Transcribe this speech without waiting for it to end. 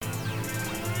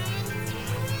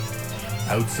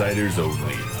Outsiders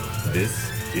only.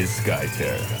 This is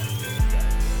Skytear.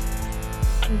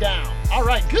 Down. All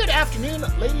right. Good afternoon,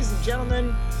 ladies and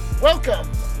gentlemen. Welcome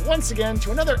once again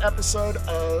to another episode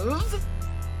of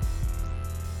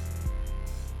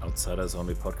Outsiders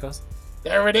Only podcast.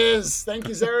 There it is. Thank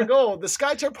you, Zaragold. The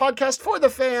Skytear podcast for the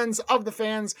fans, of the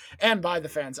fans, and by the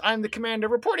fans. I'm the commander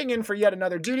reporting in for yet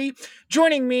another duty.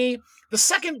 Joining me, the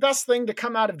second best thing to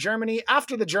come out of Germany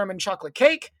after the German chocolate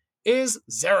cake is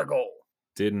Zaragold.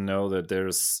 Didn't know that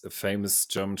there's a famous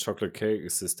German chocolate cake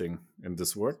existing in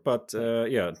this world, but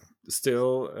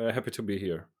still happy to be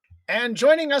here. And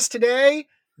joining us today,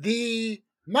 the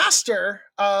master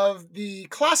of the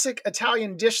classic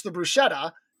Italian dish, the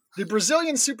bruschetta, the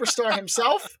Brazilian superstar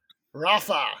himself,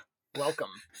 Rafa. Welcome.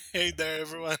 Hey there,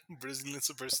 everyone. Brazilian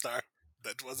superstar.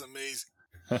 That was amazing.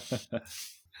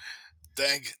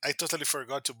 Dang, I totally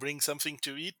forgot to bring something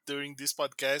to eat during this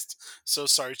podcast, so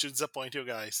sorry to disappoint you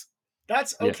guys.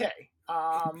 That's okay.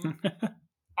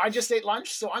 I just ate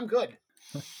lunch, so I'm good.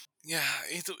 Yeah,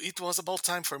 it was about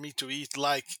time for me to eat.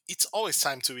 Like, it's always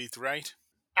time to eat, right?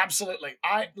 Absolutely.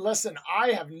 I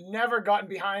have never gotten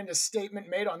behind a statement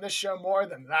made on this show more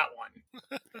than that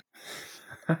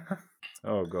one.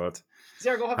 Oh, God.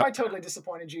 Zergo, have I totally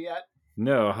disappointed you yet?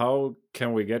 No, how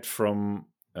can we get from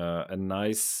a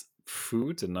nice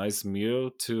food, a nice meal,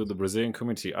 to the Brazilian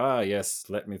community? Yes,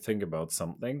 let me think about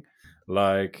something.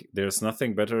 Like, there's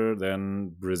nothing better than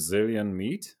Brazilian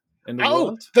meat in the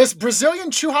world. This Brazilian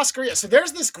churrascaria. So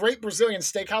there's this great Brazilian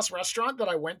steakhouse restaurant that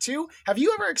I went to. Have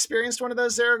you ever experienced one of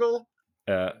those, Zergo?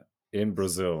 In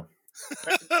Brazil.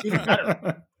 Even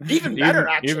better. Even better,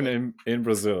 actually. Even in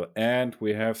Brazil. And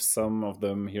we have some of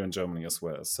them here in Germany as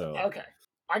well. So okay.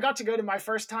 I got to go to my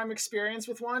first time experience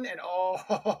with one, and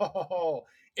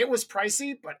it was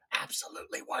pricey, but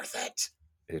absolutely worth it.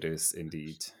 It is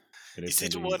indeed. Is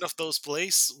it one of those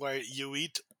places where you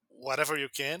eat whatever you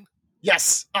can?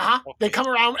 Yes. Okay. They come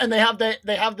around and they have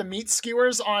the meat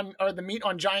skewers or the meat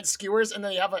on giant skewers, and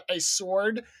then they have a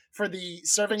sword for the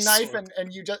serving knife, and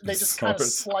they just kind of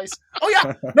slice. Oh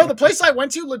yeah, no, the place I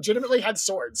went to legitimately had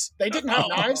swords. They didn't have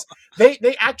knives.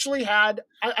 They actually had.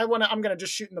 I'm gonna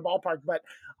just shoot in the ballpark, but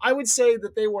I would say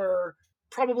that they were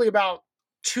probably about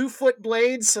 2-foot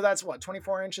blades. So that's what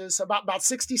 24 inches, so about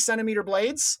 60 centimeter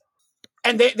blades,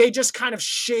 and they just kind of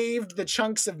shaved the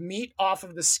chunks of meat off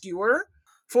of the skewer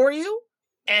for you,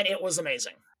 and it was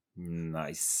amazing.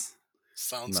 Nice.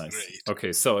 Sounds great.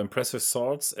 Okay, so impressive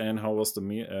swords, and how was the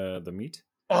meat?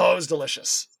 Oh, it was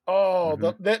delicious. Oh,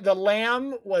 the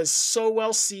lamb was so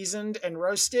well seasoned and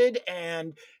roasted,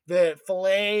 and the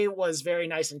filet was very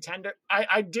nice and tender.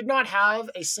 I did not have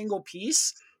a single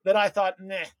piece that I thought,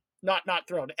 not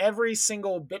thrilled. Every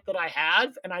single bit that I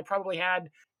had, and I probably had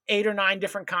 8 or 9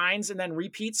 different kinds, and then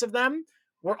repeats of them,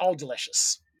 were all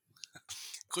delicious.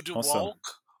 Could you walk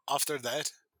after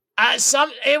that?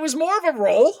 It was more of a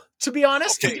roll, to be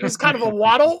honest. Okay. It was kind of a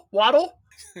waddle.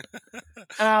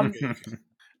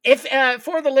 If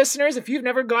for the listeners, if you've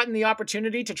never gotten the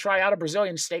opportunity to try out a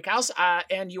Brazilian steakhouse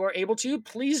and you are able to,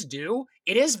 please do.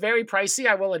 It is very pricey,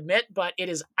 I will admit, but it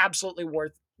is absolutely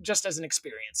worth just as an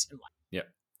experience in life. Yeah,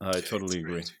 I totally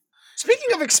agree.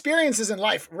 Speaking of experiences in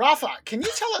life, Rafa, can you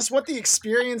tell us what the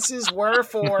experiences were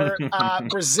for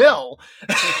Brazil?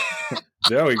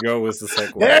 There we go with the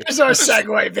segue. There's our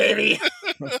segue, baby.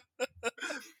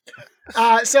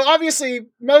 So obviously,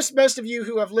 most of you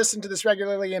who have listened to this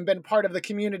regularly and been part of the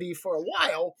community for a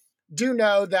while do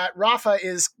know that Rafa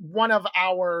is one of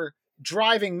our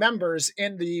driving members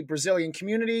in the Brazilian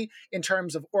community in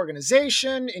terms of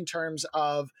organization, in terms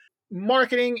of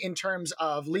marketing, in terms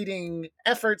of leading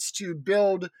efforts to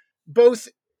build both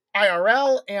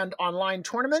IRL and online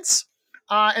tournaments.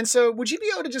 And so would you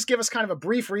be able to just give us kind of a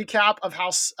brief recap of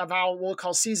how we'll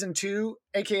call season 2,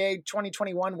 aka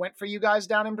 2021, went for you guys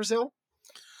down in Brazil?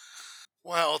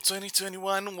 Well,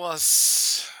 2021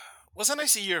 was a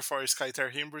nice year for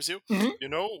Skytear here in Brazil. Mm-hmm. You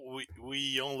know,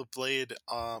 we only played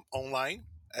online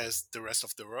as the rest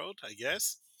of the world, I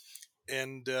guess.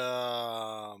 And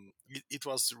it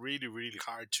was really, really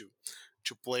hard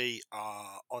to play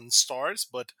on stars,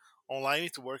 but online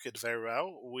it worked very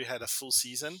well. We had a full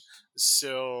season,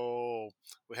 so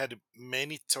we had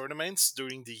many tournaments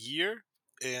during the year,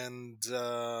 and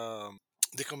the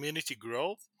community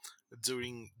grew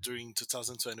during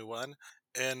 2021.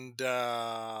 And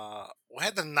we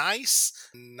had a nice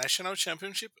national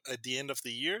championship at the end of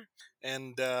the year,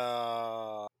 and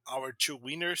our 2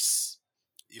 winners,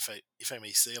 if I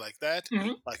may say like that,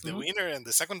 like the winner and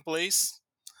the second place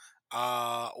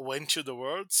went to the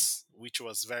Worlds, which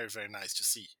was very, very nice to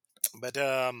see. But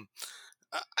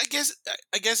I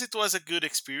guess it was a good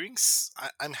experience.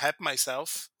 I'm happy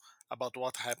myself about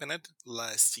what happened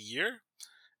last year,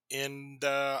 and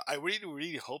I really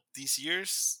really hope this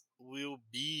year's will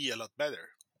be a lot better.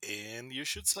 And you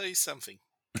should say something.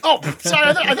 Oh, sorry.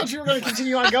 I thought you were going to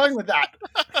continue on going with that.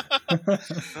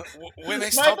 When I My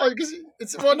stop, fault, because it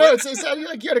sounded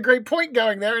like you had a great point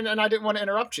going there, and I didn't want to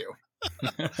interrupt you.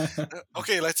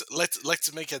 okay,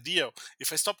 let's make a deal.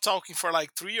 If I stop talking for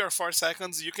like 3 or 4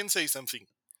 seconds, you can say something.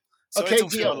 So Okay, I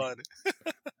don't feel deal. alone.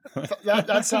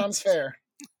 That sounds fair.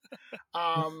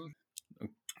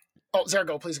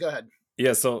 Zergo, please go ahead.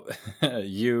 Yeah, so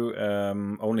you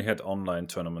only had online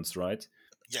tournaments, right?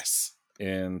 Yes.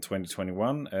 In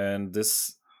 2021, and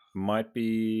this might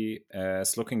be,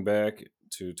 as looking back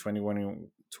to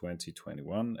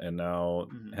 2021, and now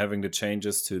having the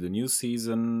changes to the new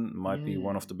season might be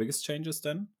one of the biggest changes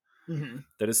then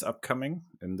that is upcoming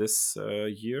in this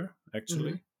year,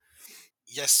 actually.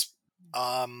 Yes.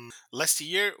 Last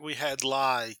year we had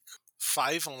like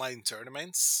 5 online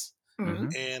tournaments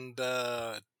and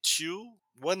 2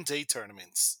 one-day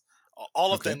tournaments.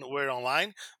 All of them were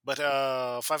online, but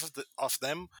 5 of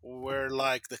them were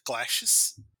like the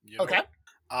clashes. Okay.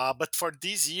 But for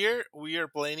this year, we are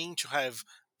planning to have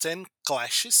 10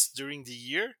 clashes during the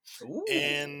year,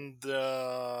 and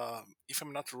if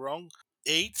I'm not wrong,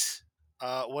 8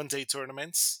 one-day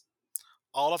tournaments.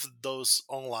 All of those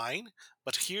online,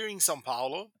 but here in São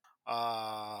Paulo,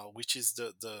 which is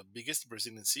the biggest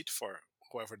Brazilian city for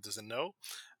whoever doesn't know,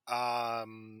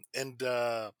 and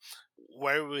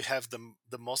where we have the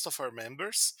most of our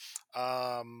members,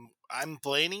 I'm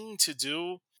planning to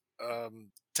do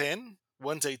 10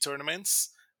 one-day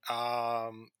tournaments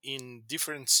in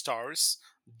different stars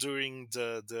during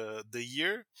the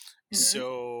year,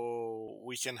 so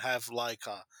we can have like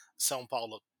a São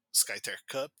Paulo Skyter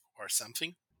Cup or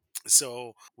something,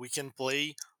 so we can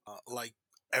play like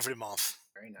every month.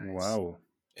 Very nice. Wow.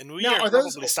 And we are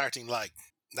probably starting like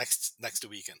next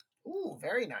weekend. Ooh,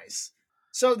 very nice.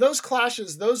 So those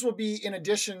clashes, those will be in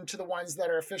addition to the ones that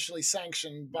are officially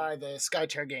sanctioned by the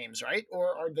Skytear Games, right?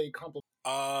 Or are they complementary?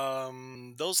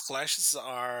 Those clashes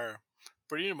are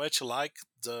pretty much like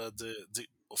the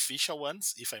official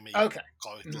ones, if I may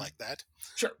call it like that.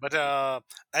 Sure. But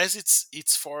as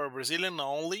it's for Brazilian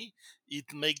only,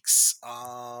 it makes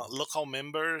local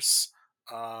members,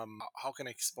 how can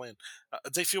I explain?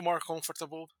 They feel more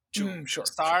comfortable to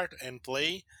start and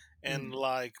play. And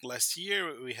like last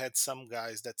year, we had some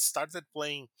guys that started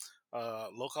playing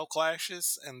local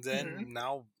clashes, and then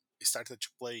now started to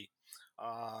play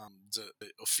the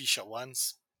official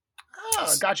ones.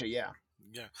 Oh, gotcha. Yeah.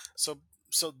 Yeah. So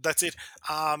that's it.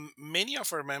 Many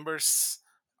of our members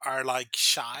are like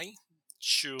shy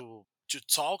to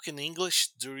talk in English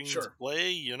during the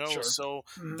play, so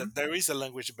there is a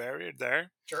language barrier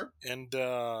there. Sure. And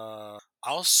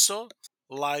also,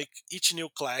 like each new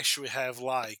clash, we have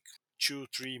like 2,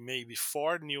 3, maybe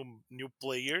 4 new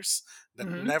players that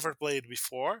never played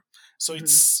before. So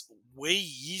it's way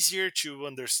easier to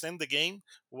understand the game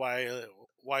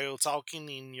while talking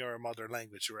in your mother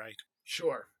language, right?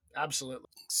 Sure, absolutely.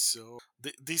 So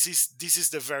this is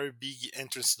the very big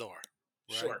entrance door,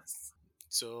 right? Sure.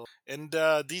 So, and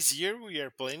this year we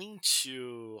are planning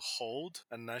to hold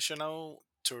a national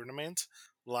tournament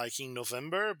like in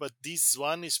November, but this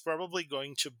one is probably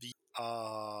going to be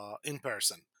in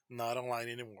person, not online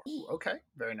anymore. Ooh, okay,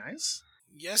 very nice.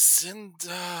 Yes, and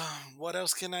what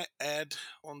else can I add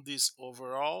on this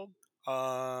overall?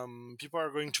 People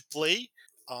are going to play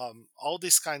all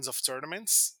these kinds of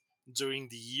tournaments during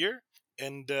the year,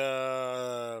 and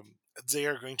they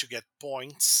are going to get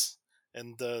points,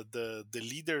 and the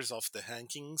leaders of the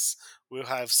rankings will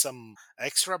have some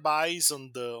extra buys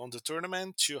on the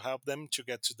tournament to help them to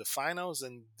get to the finals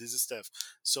and this stuff.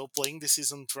 So playing the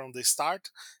season from the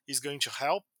start is going to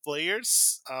help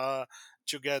players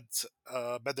to get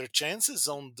better chances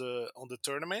on the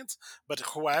tournament. But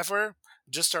whoever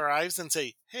just arrives and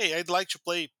say, "Hey, I'd like to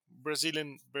play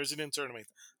Brazilian tournament,"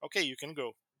 okay, you can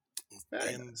go.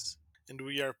 And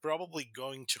we are probably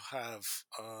going to have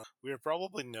we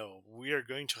are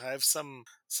going to have some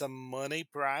money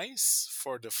prize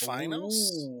for the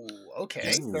finals. Ooh,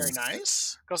 okay, very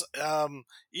nice. Because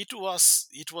it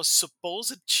was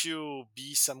supposed to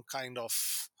be some kind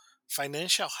of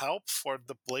financial help for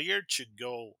the player to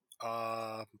go.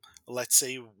 Let's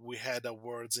say we had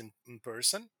awards in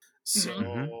person,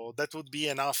 so that would be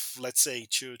enough, let's say,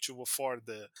 to afford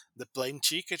the plane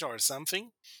ticket or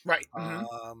something, right?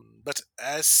 But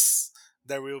as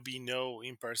there will be no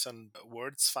in-person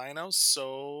awards finals,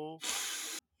 so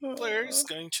player is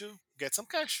going to get some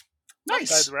cash.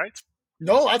 Nice. Not bad, right?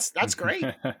 No, that's great.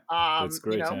 That's You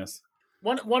great. know, Yes.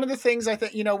 one of the things I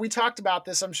think, we talked about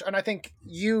this, I'm sure, and I think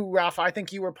you, Ralph, I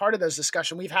think you were part of those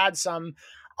discussions. We've had some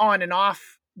on and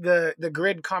off the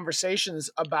grid conversations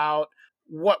about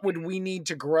what would we need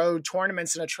to grow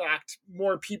tournaments and attract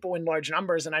more people in large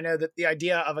numbers. And I know that the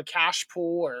idea of a cash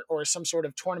pool or some sort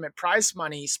of tournament prize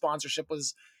money sponsorship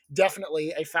was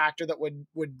definitely a factor that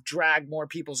would drag more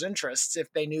people's interests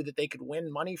if they knew that they could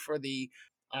win money for the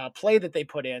play that they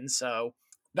put in. So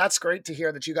that's great to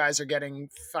hear that you guys are getting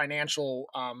financial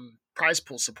prize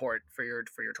pool support for your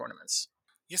tournaments.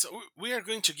 Yes, we are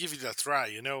going to give it a try.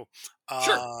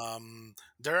 Sure.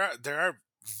 There are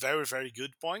very very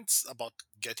good points about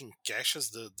getting cash as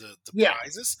the Yeah.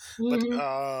 prizes, but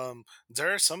Mhm.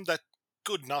 there are some that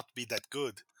could not be that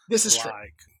good. This is true.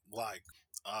 Like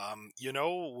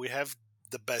we have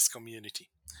the best community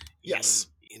in Yes.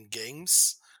 in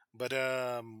games, but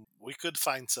we could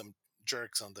find some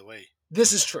jerks on the way.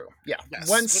 This is true. Yeah. Yes, but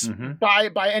Once Hmm.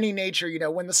 by any nature,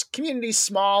 when this community's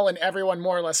small and everyone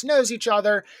more or less knows each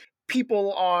other,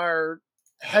 people are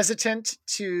hesitant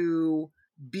to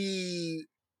be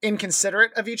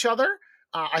inconsiderate of each other.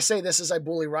 I say this as I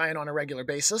bully Ryan on a regular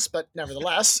basis, but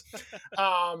nevertheless,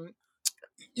 um,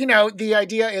 the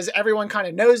idea is everyone kind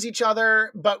of knows each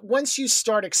other, but once you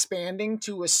start expanding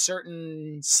to a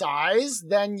certain size,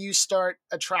 then you start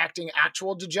attracting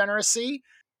actual degeneracy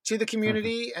to the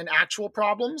community and actual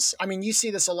problems. I mean, you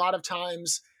see this a lot of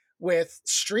times with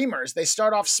streamers. They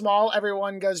start off small,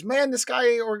 everyone goes, "Man, this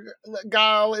guy or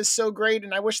gal is so great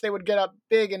and I wish they would get up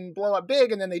big and blow up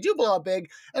big," and then they do blow up big,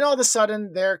 and all of a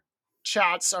sudden their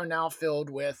chats are now filled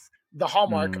with the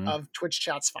hallmark Mm. of Twitch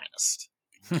chat's finest,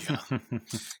 yeah,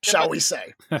 shall but we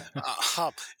say. yeah,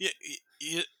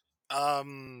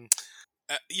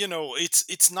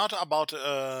 it's not about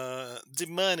the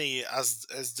money as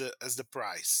the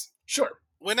price. Sure.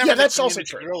 Whenever Yeah, the that's also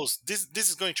community true. grows, this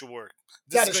is going to work.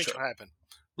 This That is is going true. to happen,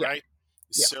 Yeah. right?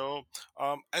 Yeah. So,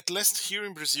 at least here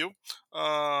in Brazil,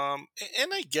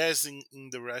 and I guess in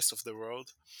the rest of the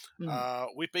world,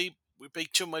 Mhm. we pay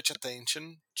too much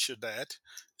attention to that.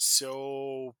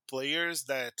 So players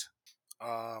that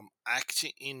act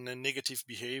in a negative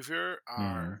behavior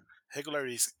are Mm.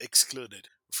 regularly excluded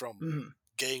from Mhm.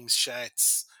 games,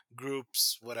 chats,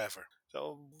 groups, whatever.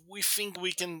 So we think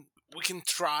we can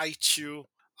try to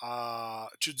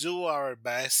do our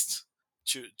best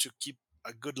to keep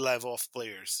a good level of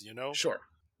players. Sure.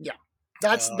 Yeah.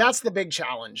 That's Uh, that's the big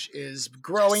challenge is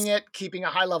growing yes, it, keeping a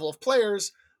high level of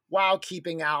players while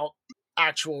keeping out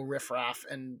actual riffraff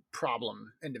and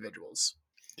problem individuals.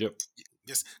 Yep.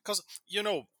 yes, because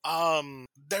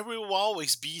there will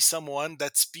always be someone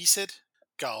that's pissed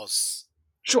because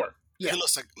Sure. he Yeah.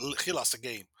 lost a he lost a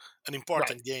game, an Right.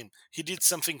 important game. He did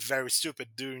something very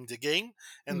stupid during the game,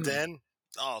 and Mhm. then,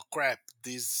 oh crap,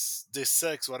 this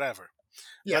sucks, whatever.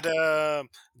 Yeah. But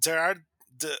there are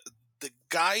the the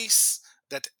guys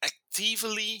that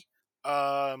actively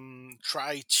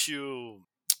try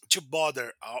to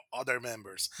bother other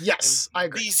members, and Yes, I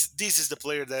agree. this is the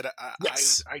player that I I,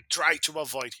 Yes. I try to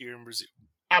avoid here in Brazil.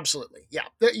 Absolutely. Yeah.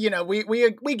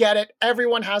 We get it.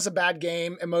 Everyone has a bad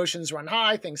game. Emotions run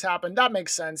high. Things happen. That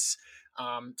makes sense.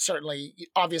 Certainly,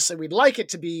 obviously, we'd like it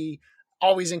to be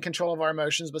always in control of our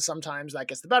emotions, but sometimes that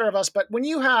gets the better of us. But when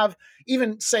you have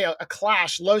even, say, a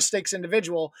clash, low stakes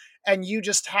individual, and you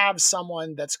just have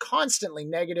someone that's constantly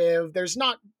negative, there's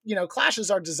not,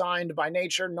 clashes are designed by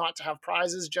nature not to have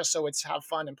prizes, just so it's have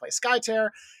fun and play Skytear.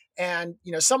 And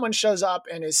someone shows up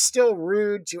and is still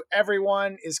rude to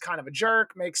everyone, is kind of a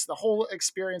jerk, makes the whole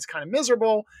experience kind of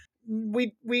miserable.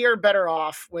 We are better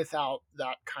off without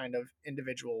that kind of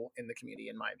individual in the community,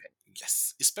 in my opinion.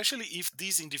 Yes, especially if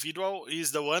this individual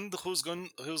is the one who's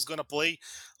gonna play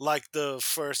like the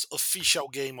first official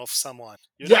game of someone.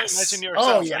 Imagine Yes. Oh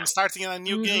yourself. yeah. I'm starting a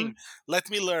new Hmm. game. Let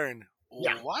me learn.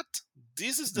 Yeah. What?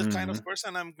 This is the kind of Hmm.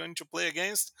 person I'm going to play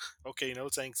against. Okay, no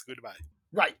thanks, goodbye.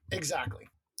 Right. Exactly.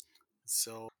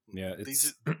 So Yeah, this it's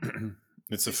is it's a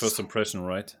this is first impression,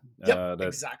 right? Yep. That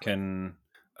Exactly. can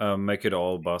make it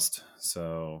all bust.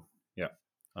 So yeah,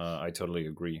 I totally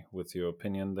agree with your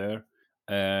opinion there,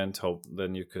 and hope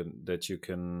then you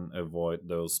can avoid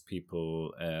those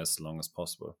people as long as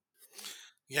possible.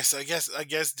 yes. I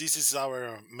guess this is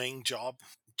our main job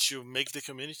to make the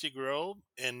community grow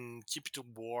and keep it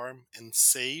warm and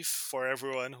safe for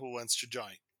everyone who wants to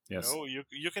join. Yes,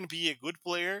 You can be a good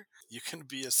player, you can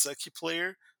be a sucky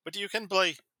player, but you can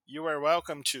play. You are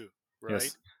welcome to, right?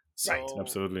 yes, Right. So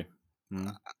absolutely.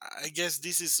 Mm. I guess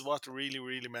this is what really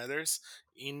really matters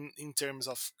in terms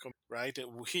of right.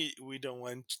 We don't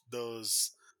want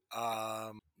those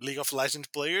League of Legends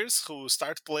players who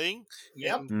start playing,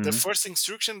 Yep. and the first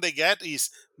instruction they get is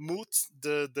mute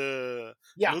the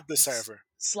Yeah. mute the server.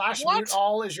 Slash What? mute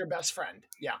all is your best friend.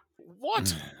 Yeah.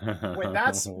 What? When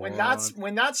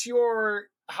that's your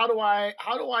how do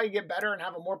I get better and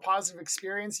have a more positive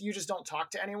experience? You just don't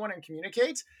talk to anyone and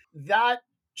communicate. That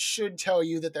should tell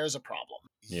you that there's a problem.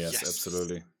 Yes,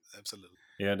 absolutely. Absolutely.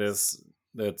 Yeah,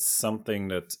 that's something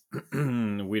that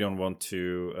we don't want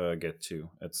to get to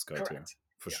at SkyTier, Correct.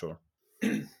 for sure.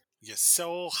 Yes.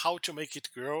 So how to make it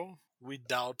grow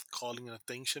without calling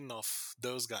attention of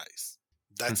those guys?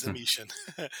 That's the mission.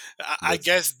 I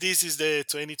guess this is the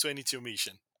 2022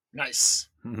 mission. Nice.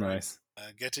 Nice.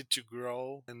 Get it to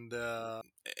grow and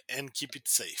keep it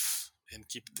safe and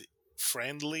keep it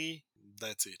friendly.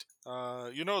 That's it.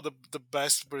 The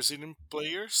best Brazilian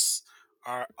players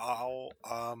are all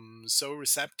so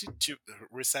receptive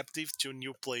to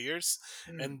new players,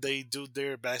 and they do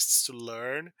their best to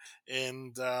learn.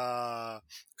 And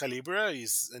Calibra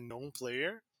is a known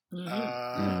player,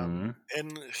 and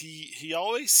he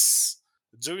always,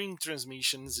 during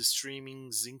transmissions,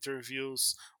 streamings,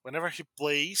 interviews, whenever he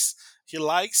plays, he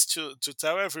likes to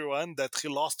tell everyone that he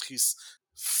lost his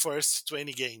first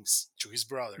 20 games to his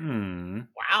brother.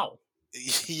 Wow.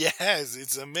 Yes,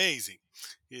 it's amazing.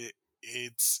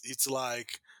 It's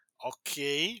like,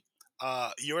 okay,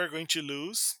 you are going to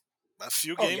lose a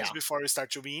few games before you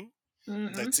start to win.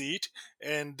 That's it.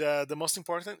 And the most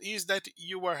important is that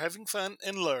you are having fun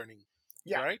and learning,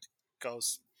 right?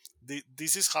 Because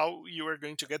this is how you are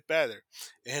going to get better.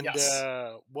 And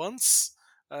once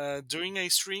during a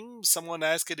stream, someone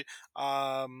asked,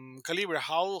 Calibra,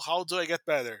 how do I get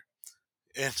better?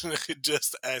 And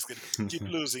just ask it, keep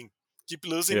losing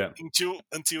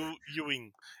until you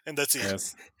win, and that's it.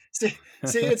 Yes. See,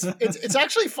 it's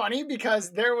actually funny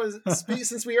because there was,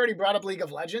 since we already brought up League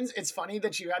of Legends, it's funny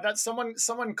that you had that.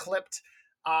 Someone clipped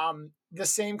the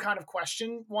same kind of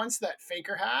question once that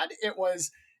Faker had. It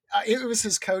was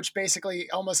his coach basically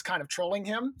almost kind of trolling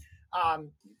him.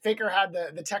 Faker had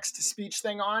the text to speech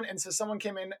thing on, and so someone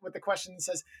came in with the question and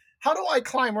says, "How do I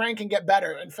climb rank and get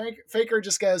better?" And Faker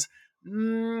just goes,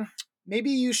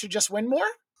 "Maybe you should just win more."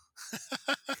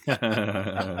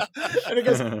 And it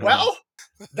goes, "Well,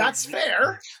 that's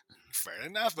fair. Fair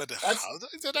enough, but how do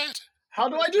I do that? How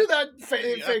do I do that,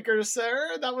 Faker,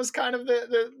 sir?" That was kind of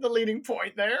the leading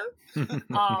point there.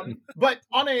 But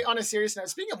on a serious note,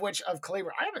 speaking of which, of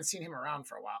Calibra, I haven't seen him around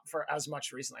for a while, for as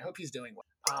much recently. I hope he's doing well.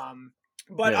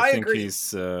 But I think agree.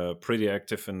 He's pretty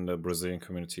active in the Brazilian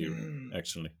community,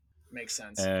 actually. Makes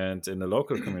sense. And in the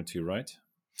local community, right?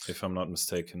 If I'm not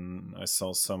mistaken, I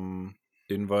saw some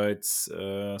invites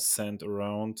sent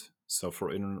around. So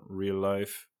for in real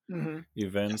life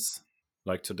events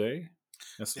like today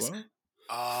as well.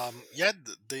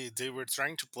 They were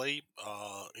trying to play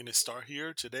in a star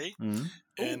here today,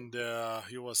 and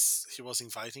he was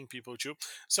inviting people too.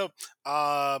 So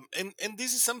and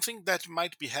this is something that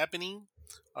might be happening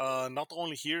not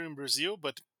only here in Brazil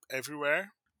but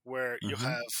everywhere where you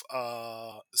have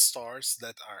stars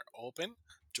that are open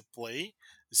to play.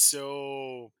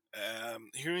 So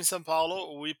here in São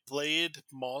Paulo, we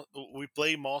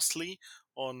play mostly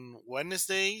on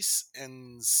Wednesdays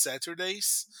and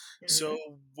Saturdays.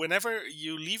 So whenever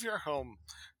you leave your home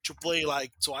to play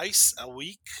like twice a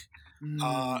week,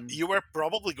 you are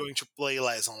probably going to play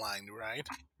less online, right?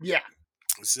 Yeah.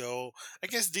 So I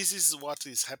guess this is what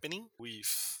is happening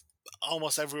with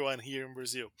almost everyone here in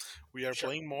Brazil. We are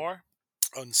playing more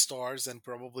on stores and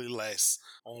probably less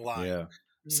online. Yeah.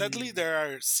 Sadly, there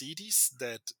are cities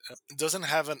that doesn't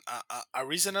have a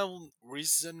reasonably?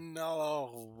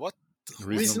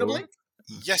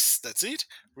 Yes, that's it.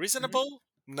 Reasonable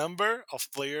number of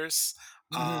players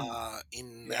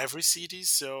in every city.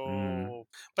 So,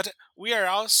 but we are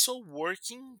also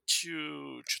working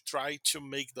to try to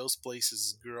make those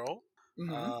places grow,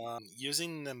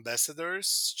 using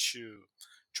ambassadors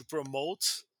to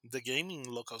promote the game in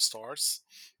local stores.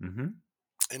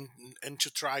 And to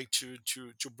try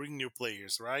to bring new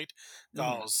players, right?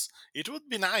 Because it would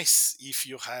be nice if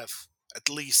you have at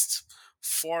least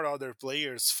 4 other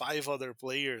players, 5 other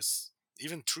players,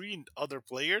 even 3 other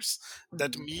players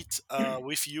that meet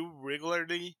with you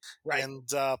regularly and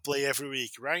play every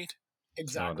week, right?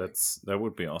 Exactly. That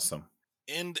would be awesome.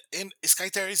 And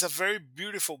SkyTier is a very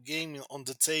beautiful game on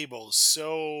the table.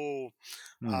 So,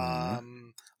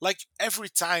 like every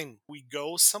time we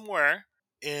go somewhere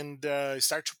and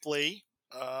start to play,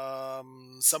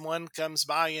 someone comes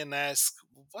by and asks,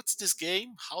 "What's this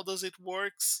game? How does it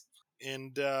works?"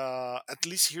 And at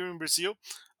least here in Brazil,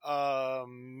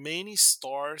 many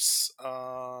stores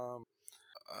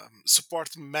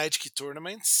support Magic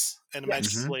tournaments and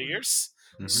Magic Yes. Mhm. players.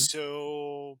 Mhm.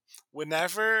 So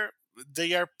whenever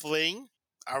they are playing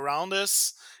around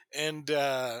us, and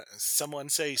someone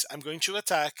says, "I'm going to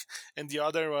attack," and the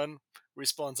other one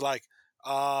responds like,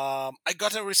 "I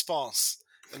got a response,"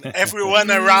 and everyone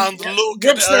around Yeah, look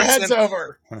at whips their us heads and,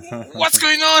 over. "What's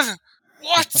going on?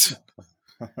 What?"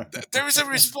 There is a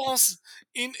response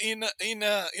in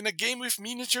a game with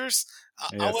miniatures.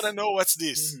 I want to Yes, know what's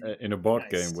this. in a board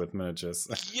game Nice. with miniatures.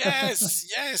 Yes,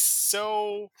 yes.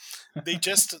 So they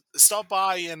just stop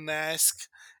by and ask,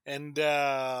 and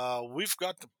we've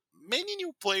got many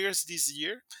new players this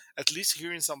year, at least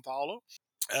here in São Paulo,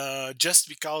 just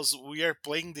because we are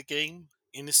playing the game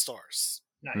in the stores.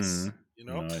 Nice. Mm, You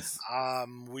know, nice.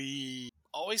 we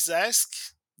always ask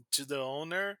to the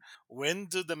owner, when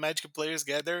do the Magic players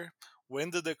gather? When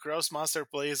do the Crossmaster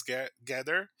players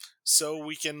gather? So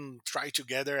we can try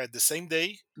together at the same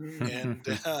day. And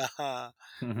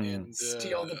and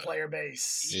Steal the player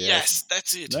base. Yes. yes,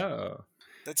 that's it. No,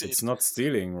 That's it. it's not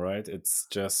stealing, right? It's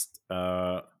just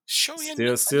Showing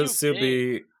a still new still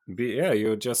game. be yeah.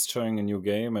 You're just showing a new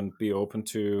game and be open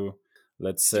to,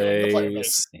 let's Stealing the player say,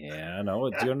 base. yeah.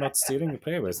 No, you're not stealing the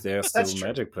players. They are That's still true.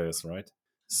 Magic players, right?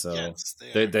 So Yes,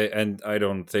 they are. they and I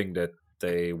don't think that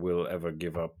they will ever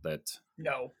give up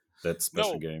No. that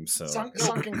special No, game. So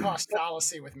Sunken cost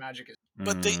fallacy with Magic is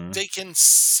but Mm. they can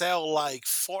sell like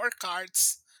 4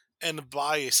 cards and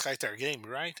buy a Skytar game,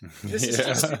 right? this is Yeah,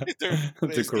 true. Skytar the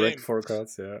plays correct game.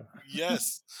 forecasts. Yeah,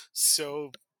 Yes.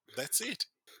 So that's it,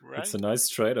 it's right? a nice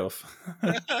trade-off.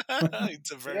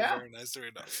 It's a very, Yeah. very nice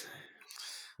trade-off.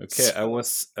 Okay, I So,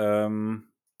 was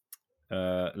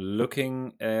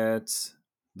looking at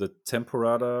the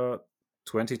temporada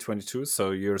 2022,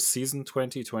 so your season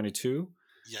 2022,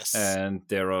 yes. and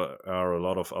there are a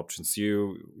lot of options.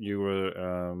 You were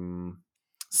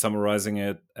summarizing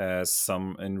it as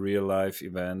some in real life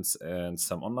events and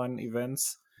some online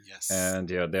events. Yes. And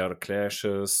yeah, there are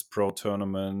clashes, pro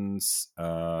tournaments,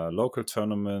 local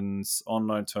tournaments,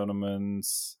 online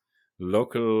tournaments,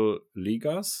 local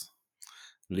leagues,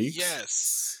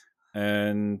 Yes.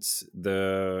 and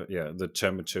the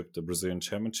championship, the Brazilian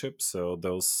championship. So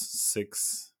those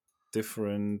 6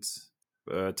 different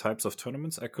types of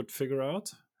tournaments I could figure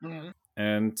out. Mhm.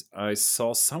 And I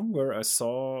saw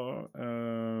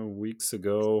weeks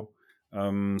ago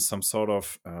some sort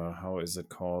of how is it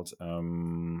called,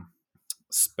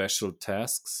 special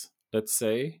tasks, let's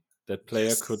say, that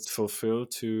player could Yes. fulfill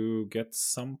to get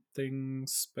something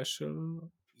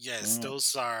special. Yes. Uh,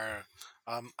 Those are.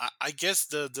 I guess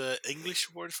the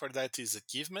English word for that is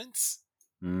achievements.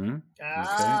 okay.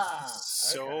 Okay.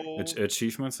 So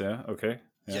Achievements, yeah, okay.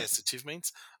 Yeah. yes,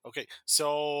 achievements. Okay,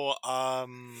 so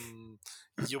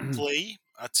you play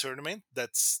a tournament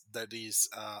that is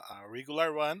a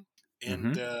regular one,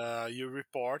 and Mm-hmm. you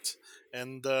report,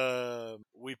 and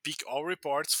we pick all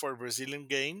reports for Brazilian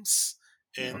games,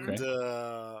 and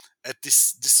Okay. at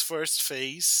this first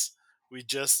phase, we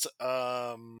just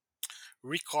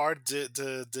record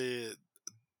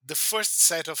the first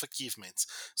set of achievements.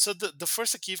 So the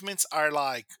first achievements are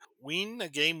like win a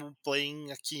game playing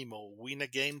Akimo, win a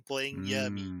game playing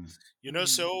Yami. Mm. You know,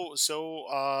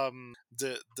 Mhm.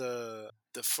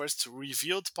 the first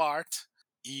revealed part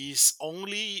is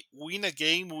only win a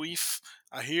game with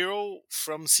a hero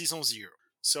from season 0.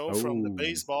 So from the Oh.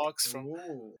 base box,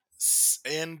 Ooh.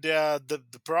 and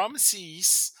the promise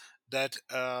is that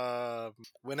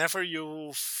whenever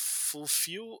you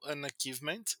fulfill an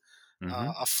achievement,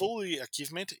 Mm-hmm. a fully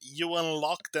achievement, you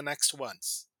unlock the next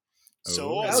ones.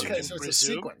 So as you Okay, Oh. can so it's a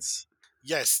presume, sequence.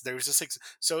 yes, there is a 6.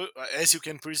 So as you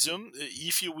can presume,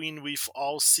 if you win with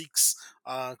all 6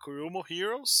 Kurumo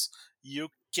heroes, you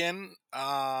can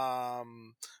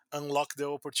unlock the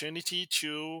opportunity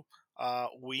to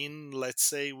win, let's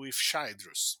say, with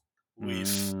Shydrus,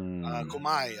 with Mm.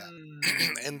 Komaya,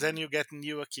 and then Mm. you get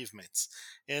new achievements.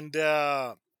 And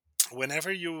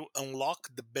whenever you unlock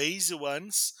the base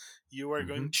ones, you are Mm-hmm.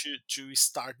 going to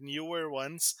start newer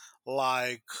ones,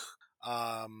 like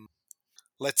um,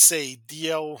 let's say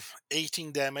deal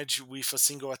 18 damage with a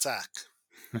single attack.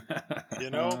 You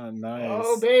know, Oh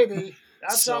Nice. baby,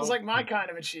 that sounds so like my kind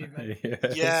of achievement.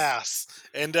 Yes. yes,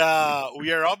 and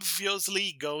we are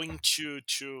obviously going to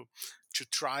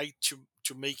try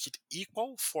to make it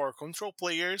equal for control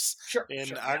players Sure, and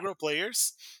sure, yeah. aggro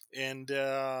players, and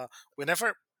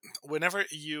whenever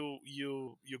you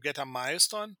get a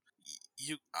milestone,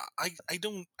 you I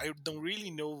don't really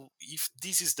know if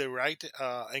this is the right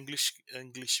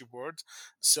English word,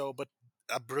 so but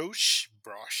a brooch,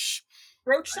 Brooch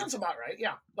I, sounds about right.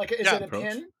 Yeah. Like, is yeah, it a Approach.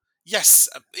 pin? Yes,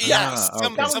 yeah, Yes, Ah,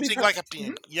 okay. that would be something like a correct.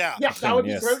 pin. Yeah, Yeah, A that pin, would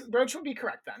be yes. Broach would be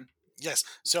correct then. yes.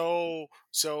 So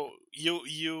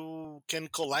you can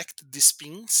collect these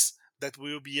pins that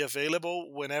will be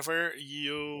available whenever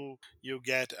you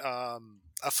get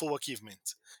a full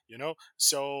achievement.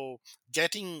 So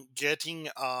getting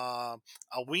a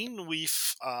win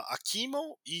with a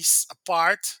chemo is a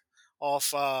part of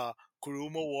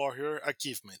Kurumo Warrior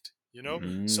achievement. So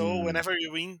Mm, whenever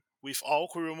you win with all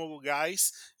Kurumo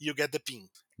guys, you get the pin,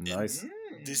 and nice.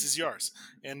 this is yours.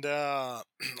 And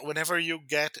whenever you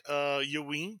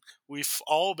win with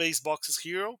all base boxes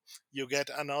hero, you get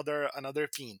another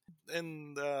pin.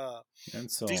 And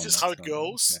And so this on is and how it so on.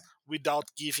 goes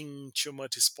without giving too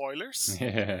much spoilers,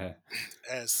 Okay.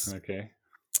 as Yeah. Okay.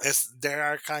 there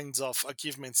are kinds of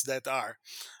achievements that are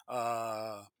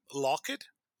locked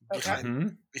Okay. Mm-hmm.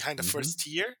 behind the Mm-hmm. first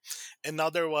tier, and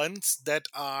other ones that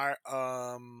are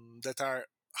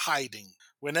hiding.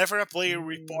 Whenever a player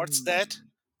reports that, Mm.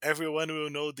 everyone will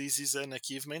know this is an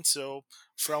achievement. So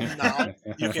from now,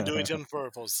 you can do it on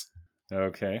purpose.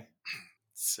 Okay.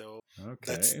 So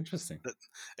Okay. that's Interesting. that.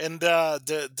 And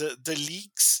the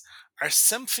leagues are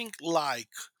something like,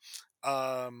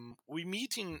 we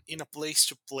meet in a place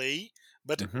to play,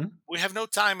 but Mm-hmm. we have no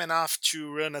time enough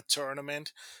to run a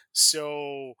tournament.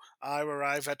 So I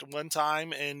arrive at one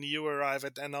time and you arrive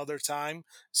at another time,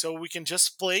 so we can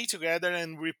just play together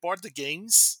and report the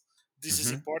games. This is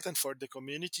Mm-hmm. important for the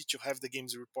community to have the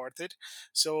games reported,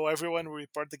 so everyone will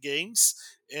report the games,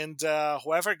 and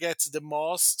whoever gets the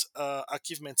most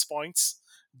achievements points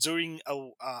during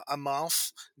a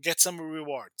month gets some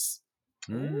rewards.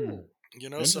 Mm. Ooh.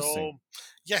 Interesting. So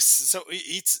yes, so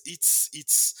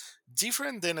it's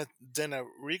different than a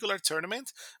regular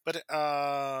tournament. But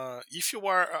if you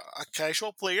are a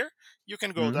casual player, you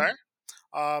can go Mm. there.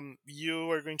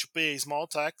 You are going to pay a small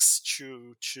tax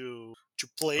to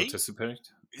play. Participate.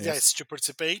 Yes, Yes. to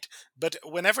participate. But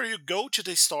whenever you go to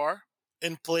the store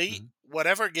and play Mm-hmm.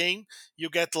 whatever game, you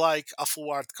get like a full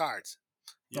art card.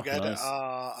 You Oh, get nice.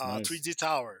 a Nice. 3D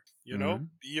tower. Mm-hmm.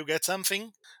 You get something.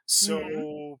 Hmm.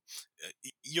 So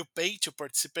you pay to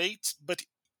participate, but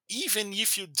even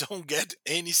if you don't get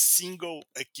any single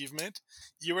achievement,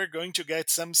 you are going to get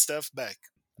some stuff back.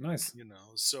 Nice.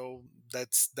 So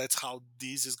that's how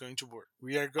this is going to work.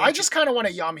 We are I going to just kind of want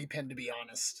a Yami pin, to be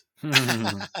honest. Play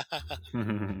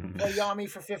Yami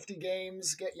for 50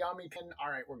 games, get Yami pin. All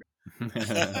right, we're good.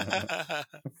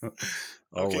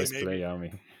 Okay, Always play maybe.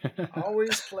 Yami.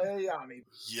 Always play Yami.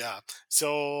 Yeah.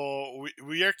 So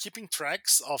we are keeping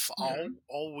tracks of Mhm.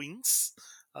 all wins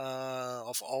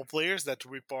of all players that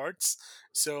reports,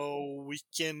 so we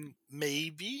can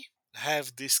maybe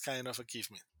have this kind of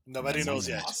achievement. That Nobody knows sounds Mm.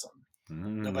 yet. awesome.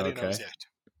 Nobody knows Okay. yet.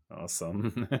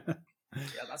 Awesome.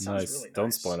 Yeah, that sounds Nice. really Don't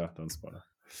nice. spoiler. Don't spoiler.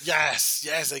 Yes,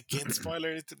 yes, I can't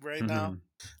spoiler it right now.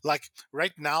 Like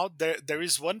right now, there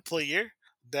is one player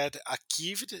that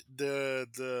achieved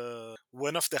the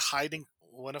one of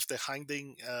the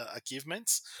hiding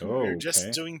achievements. We're Oh, just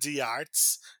okay. doing the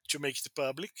arts to make it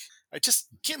public. I just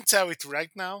can't tell it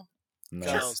right now Sure,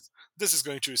 Nice. because this is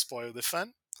going to spoil the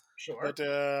fun. sure. But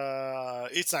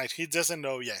it's not. He doesn't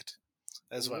know yet,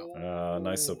 as well.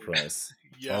 Nice Ooh. surprise.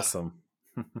 Yeah. Awesome.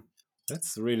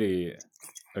 That's really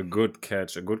a good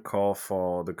catch, a good call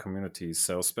for the community.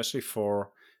 So, especially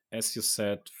for, as you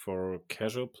said, for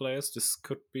casual players, this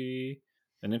could be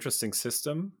an interesting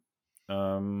system.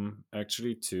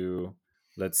 Actually, to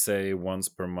let's say once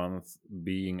per month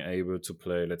being able to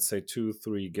play, let's say 2,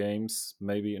 3 games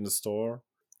maybe in the store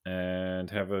and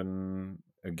having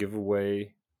a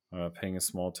giveaway, paying a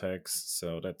small tax.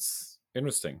 So, that's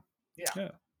interesting. Yeah.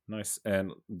 Yeah. Nice.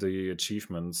 And the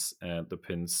achievements and the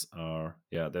pins are,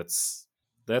 yeah, that's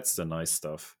the nice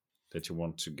stuff that you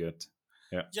want to get.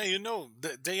 Yeah. Yeah,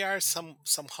 they are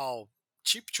somehow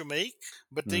cheap to make,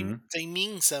 but Hmm. they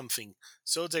mean something,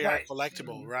 so they are Right.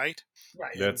 collectible, Mhm. right?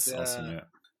 Right. And That's awesome. Yeah.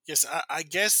 yes, I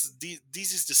guess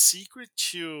this is the secret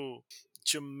to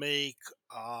make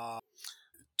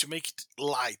to make it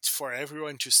light for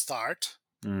everyone to start,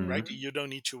 Hmm. right? Hmm. You don't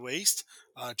need to waste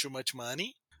too much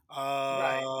money,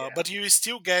 Right. Yeah. but you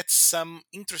still get some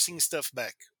interesting stuff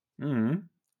back, Hmm.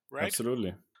 right?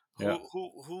 Absolutely. Yeah.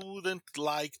 Who wouldn't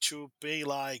like to pay,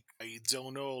 like, I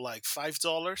don't know, like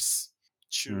 $5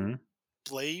 to Hmm.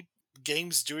 play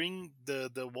games during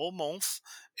the whole month,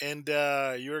 and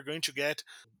you're going to get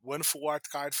one full art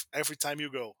card every time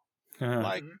you go.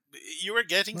 Like, Mhm. you are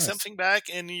getting Nice. something back,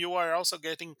 and you are also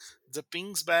getting the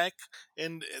pings back,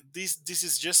 and this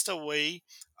is just a way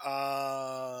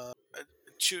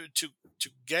to to to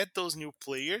get those new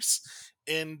players.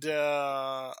 And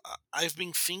I've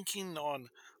been thinking on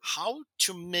how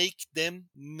to make them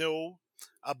know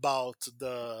about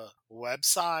the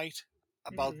website,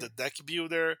 about Mhm. the deck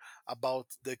builder, about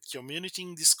the community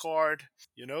in Discord,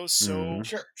 so Mhm.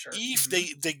 Sure. if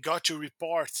Mhm. they got to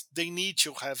report, they need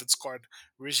to have its card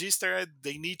registered,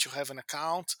 they need to have an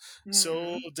account,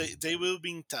 so Mhm. they will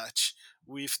be in touch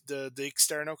with the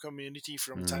external community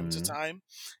from time to Mhm. time,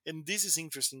 and this is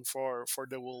interesting for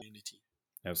the whole community,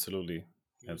 Absolutely.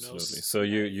 you know Absolutely. s- So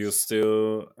you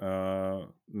still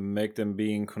make them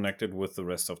being connected with the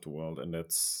rest of the world, and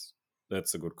that's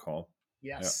a good call.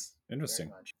 Yeah. Yes, very Interesting.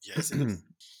 much. yes, it is.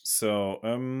 So,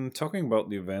 talking about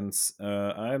the events,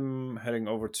 I'm heading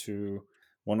over to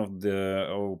one of the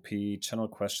OOP channel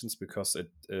questions because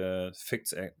it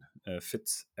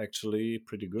fits actually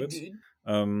pretty good.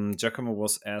 Indeed. Giacomo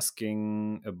was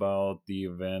asking about the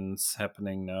events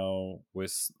happening now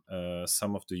with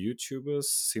some of the YouTubers.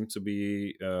 Seem to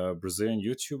be Brazilian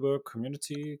YouTuber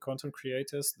community content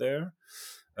creators there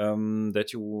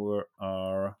that you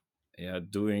are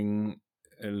doing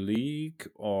a league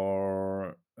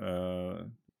or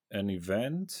an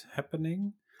event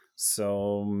happening.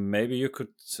 So maybe you could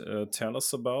tell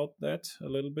us about that a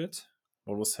little bit.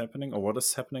 What was happening, or what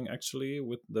is happening actually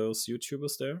with those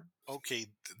YouTubers there? Okay,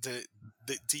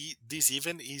 this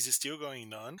event is still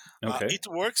going on. Okay. It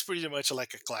works pretty much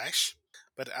like a clash,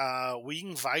 but we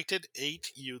invited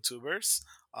 8 YouTubers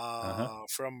Uh huh.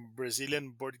 from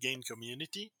Brazilian board game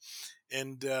community,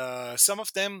 and some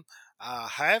of them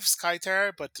have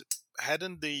Skytar but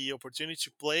hadn't the opportunity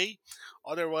to play.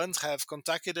 Other ones have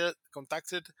contacted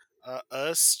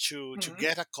us to Mhm.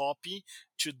 get a copy,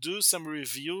 to do some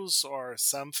reviews or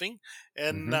something,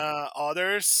 and Mm-hmm.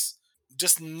 others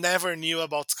just never knew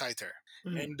about Skytar.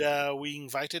 Mhm. And we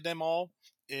invited them all,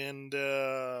 and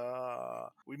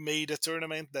we made a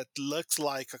tournament that looks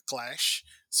like a clash.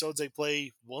 So they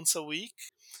play once a week,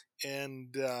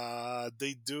 and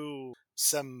they do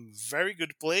some very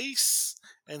good plays,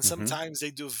 and Mm-hmm. sometimes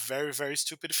they do very very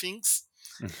stupid things,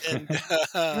 and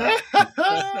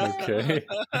Okay.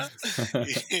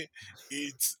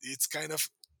 it's kind of,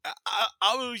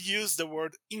 I will use the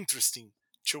word interesting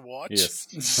to watch.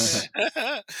 Yes.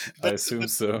 I but assume but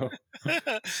so.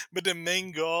 but the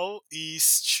main goal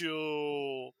is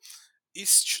to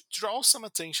draw some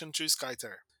attention to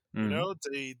Skyter. Mm-hmm.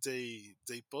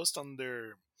 They post on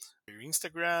their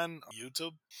Instagram,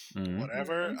 YouTube, Mm-hmm.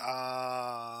 whatever,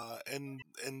 and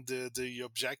the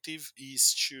objective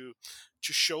is to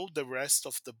show the rest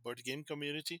of the board game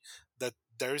community that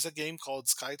there is a game called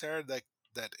Skyter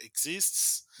that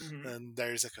exists, Mhm. and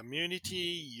there is a community.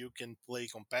 You can play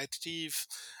competitive,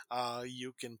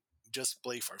 you can just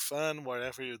play for fun,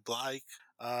 whatever you'd like.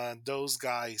 Those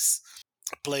guys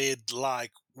played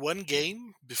like one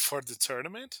game before the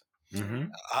tournament.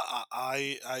 Mm-hmm.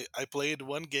 I played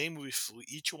one game with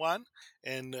each one,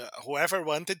 and whoever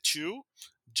wanted to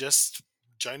just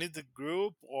joined the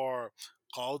group or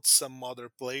called some other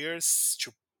players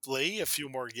to play a few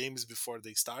more games before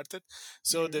they started.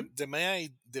 So Mhm.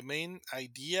 the main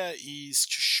idea is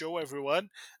to show everyone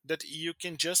that you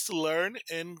can just learn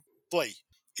and play.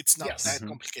 It's not that Yes. Mm-hmm.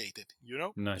 complicated,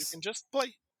 you Nice. can just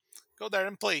play. Go there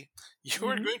and play. You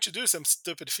are Mhm. going to do some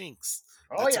stupid things.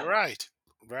 Oh That's yeah. all right,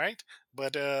 right?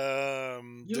 But You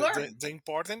the learn. the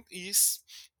important is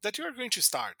that you are going to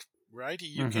start, right?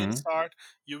 You can Mm-hmm. start.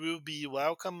 You will be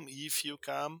welcome if you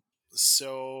come.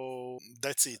 So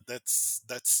that's it.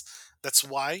 That's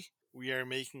why we are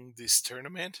making this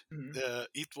tournament. Mhm.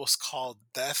 It was called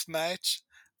Deathmatch.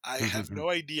 I have no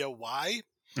idea why,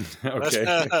 but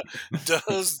Okay.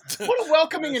 those What a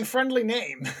welcoming and friendly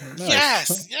name.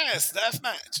 Nice. yes,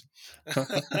 Deathmatch.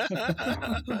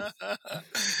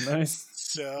 Nice.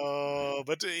 So,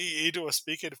 but it was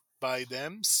picked by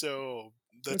them, so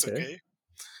that's Okay. okay.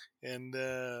 And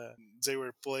they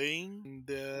were playing, and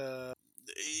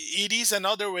it is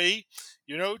another way,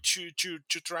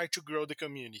 to try to grow the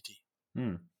community.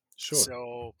 Hmm. Sure.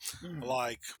 So, Mhm.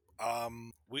 like,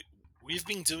 we've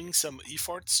been doing some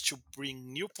efforts to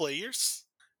bring new players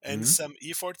and Mm-hmm. some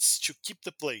efforts to keep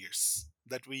the players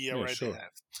that we Yeah, already sure.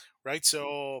 have, right?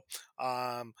 So,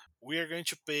 we are going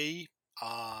to pay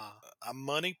uh, a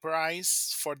money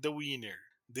prize for the winner.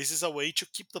 This is a way to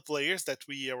keep the players that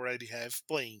we already have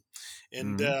playing,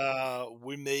 and Mm-hmm.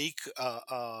 we make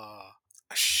a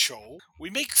show. We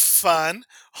make fun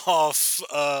of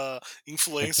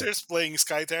influencers playing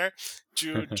Skyter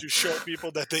to show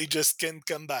people that they just can't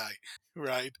come by,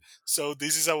 right? So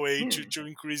this is a way to Hmm. to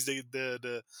increase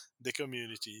the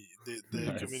community, the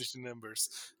Nice. community numbers.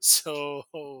 So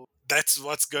that's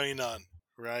what's going on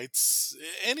right?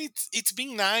 And it's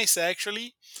been nice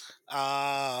actually.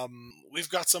 We've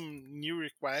got some new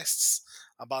requests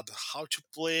about how to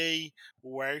play,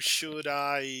 where should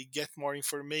I get more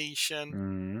information,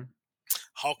 Mm,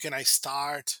 how can I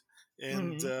start,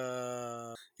 and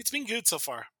Mhm. it's been good so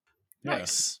far. yeah,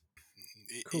 Nice.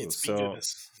 cool. It's been good.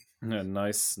 So a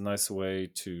nice way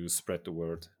to spread the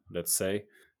word, let's say,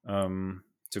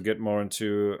 to get more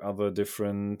into other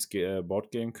different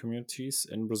board game communities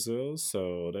in Brazil.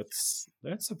 So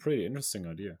that's a pretty interesting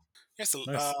idea. Yes,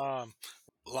 Nice.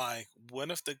 like one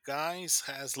of the guys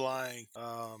has like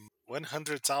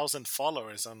 100,000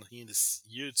 followers on his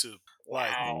YouTube.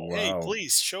 Like, Wow. hey, Wow.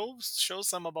 please show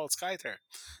some about Skyter.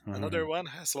 Another one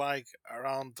has like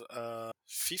around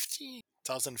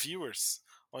 50,000 viewers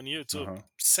on YouTube. Uh-huh.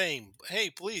 Same. Hey,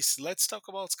 please let's talk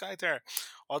about Skyter.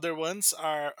 Other ones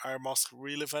are most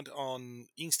relevant on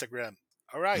Instagram.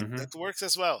 All right, Hmm. that works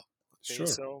as well. Okay,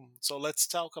 Sure. so let's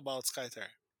talk about Skyter,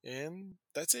 and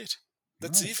that's it.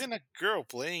 That's Nice. even a girl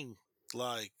playing.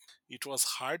 Like it was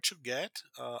hard to get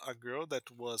a girl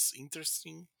that was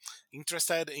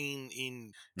interested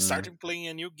in Mm. starting playing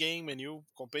a new game, a new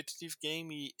competitive game,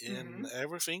 and Mhm.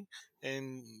 everything.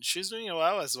 And she's doing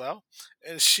well as well.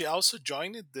 And she also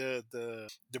joined the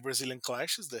Brazilian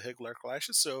clashes, the regular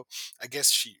clashes. So I guess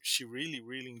she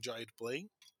really enjoyed playing.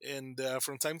 And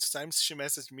from time to time, she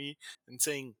messaged me and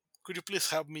saying, "Could you please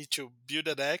help me to build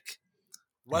a deck?"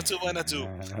 What do you wanna do?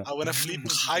 I wanna flip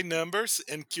high numbers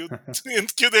and kill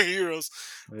and kill the heroes.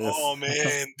 Yes. Oh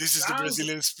man, this is the Sounds.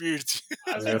 Brazilian spirit.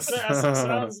 I was gonna Yes.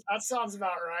 say that sounds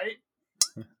about right.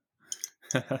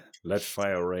 Let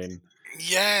fire rain.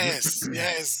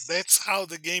 Yes, that's how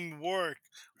the game work,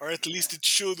 or at least it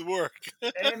should work.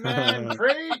 Amen.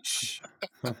 Preach.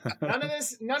 None of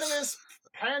this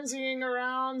pansying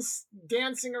around,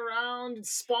 dancing around,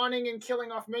 spawning and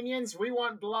killing off minions. We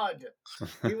want blood.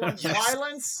 We want Yes,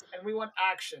 violence and we want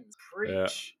action. Yeah.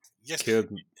 Preach. yes,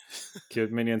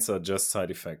 Killed minions are just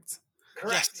side effects.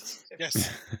 Correct. yes.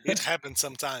 It happens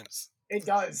sometimes. It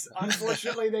does.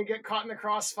 Unfortunately, they get caught in the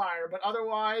crossfire, but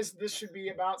otherwise, this should be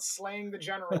about slaying the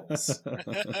generals.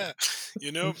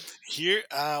 You know, here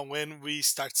when we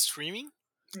start streaming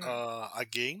Hmm. a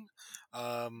game,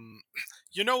 um,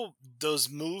 you know those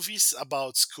movies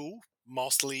about school,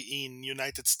 mostly in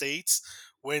United States,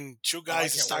 when two Oh, I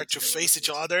guys can't start wait to to go to face each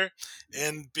this. other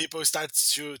and people start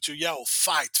to yell,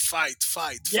 fight, fight,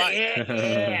 fight, Yeah, fight.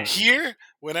 yeah. Here,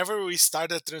 whenever we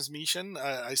start a transmission,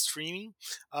 a streaming,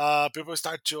 people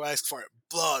start to ask for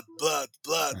blood, blood,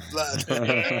 blood, blood.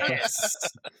 Yes.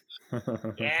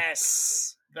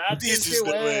 Yes. That This is is the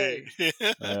the way. way.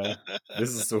 Yeah, this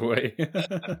is the way.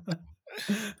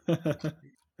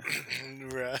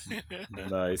 Right.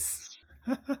 Nice.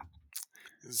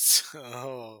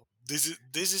 So this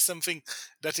is something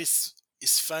that is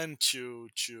fun to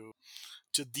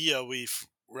deal with,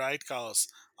 right? Cause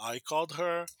I called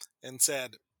her and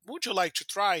said, "Would you like to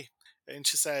try?" And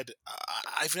she said,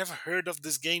 "I've never heard of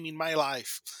this game in my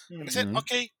life." And I said, Mhm.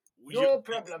 "Okay, No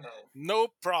problemo. no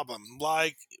problem.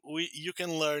 Like you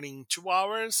can learn in 2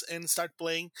 hours and start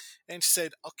playing." And she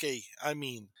said, "Okay, I'm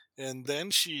in." And then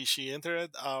she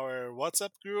entered our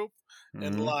WhatsApp group,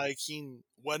 and Mhm. like in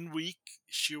 1 week,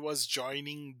 she was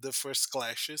joining the first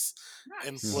clashes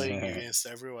and Nice. playing against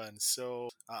everyone. So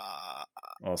I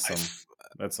Awesome. f-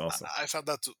 That's awesome. I found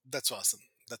that's awesome.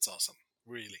 That's awesome,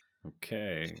 really.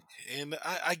 Okay. And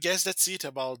I guess that's it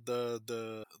about the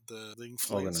Organized play.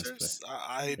 influencers.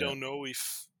 I Yeah. don't know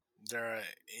if there are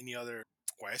any other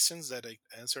questions that I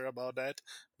answer about that,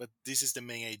 but this is the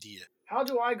main idea. How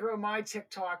do I grow my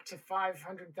TikTok to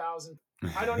 500,000?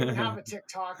 I don't even have a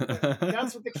TikTok, but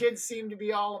that's what the kids seem to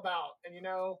be all about. And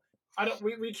I don't.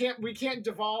 We can't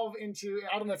devolve into.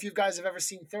 I don't know if you guys have ever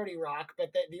seen 30 Rock,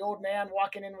 but the old man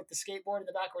walking in with the skateboard and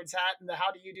the backwards hat and the "How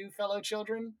do you do, fellow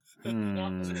children."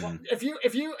 Hmm.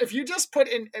 If you just put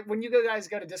in, when you guys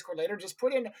go to Discord later, just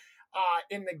put in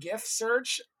the GIF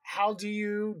search "How do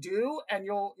you do," and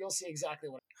you'll see exactly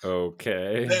what.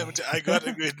 Okay. Damn it, I got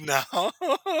it good now.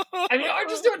 I mean, or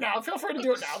just do it now. Feel free to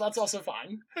do it now. That's also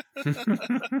fine.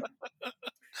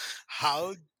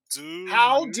 How do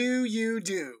How you- do you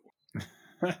do?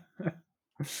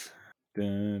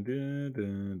 Dun, dun,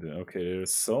 dun, dun. Okay,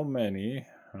 there's so many.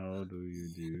 How do you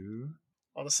do?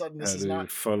 All of a sudden, How this is do you not.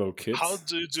 follow how kids?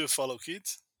 do you do follow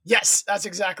kids? Yes, that's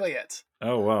exactly it.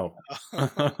 Oh wow.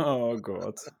 Oh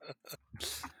god.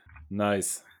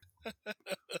 Nice.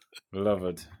 Love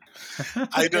it.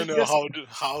 I don't know This-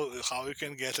 how you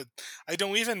can get it. I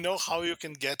don't even know how you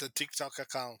can get a TikTok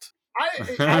account.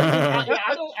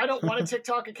 I don't want a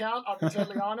TikTok account. I'll be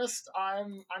totally honest.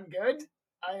 I'm good.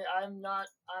 I'm not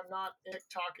in a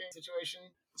talking situation.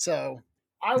 So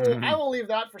I will leave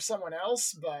that for someone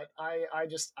else. But I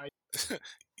just I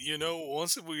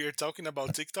Once we are talking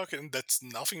about TikTok, and that's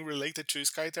nothing related to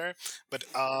Skytar, but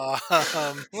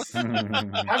have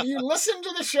you listened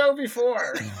to the show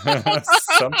before?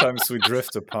 Sometimes we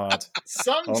drift apart. Only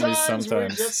Sometimes we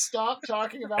sometimes. just stop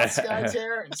talking about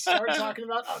Skytear and start talking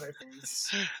about other things.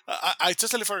 I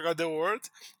totally forgot the word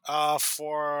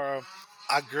for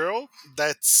a girl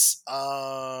that's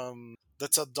a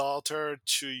daughter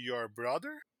to your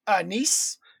brother.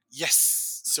 Niece. Yes.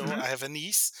 So Mhm. I have a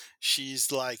niece.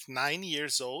 She's like 9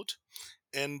 years old,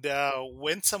 and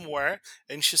went somewhere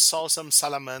and she saw some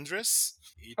salamandras.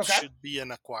 It Okay. should be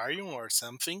an aquarium or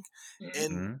something,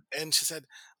 Mhm. and she said,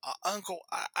 "Uncle,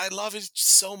 I love it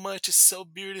so much. It's so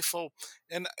beautiful."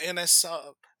 And I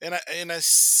saw and I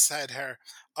said her,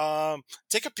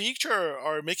 "Take a picture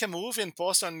or make a movie and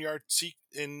post on your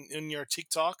in your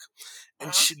TikTok." And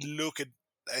Uh-huh. she looked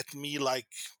at me like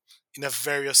in a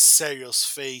very serious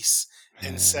face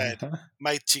and said,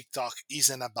 "My TikTok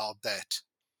isn't about that."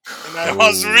 And I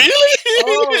was Oh, really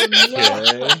Oh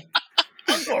no! okay.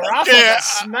 Uncle Rafa okay. got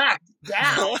smacked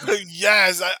down.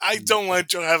 Yes, I don't want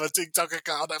to have a TikTok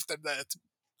account after that.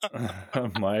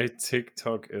 My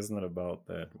TikTok isn't about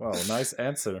that. Wow, nice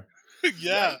answer.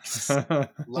 Yeah, Yikes!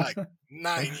 like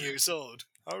 9 years old.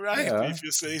 All right, Yeah, if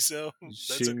you say so,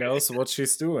 that's she okay. knows what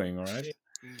she's doing, right?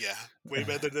 Yeah, way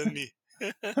better than me.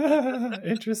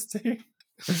 Interesting.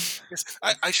 Yes,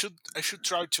 I should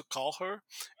try to call her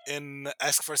and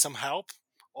ask for some help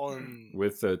on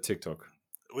With TikTok.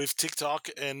 with TikTok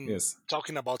and Yes.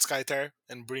 talking about Skyter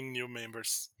and bring new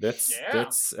members. That's Yeah.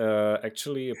 that's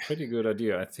actually a pretty good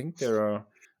idea. I think there are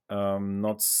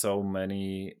not so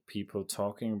many people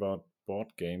talking about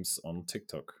board games on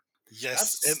TikTok.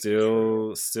 Yes, That's and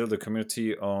true. Still the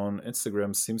community on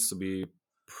Instagram seems to be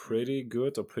pretty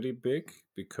good or pretty big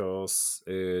because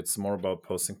it's more about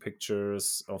posting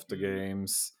pictures of the Mhm.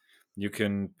 games. You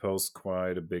can post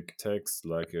quite a big text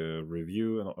like a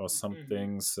review or Mhm.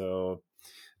 something. So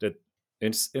that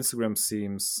Instagram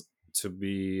seems to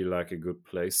be like a good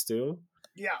place still.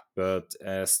 Yeah. But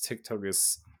as TikTok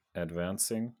is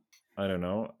advancing, I don't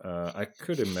know. I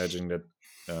could imagine that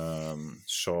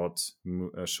short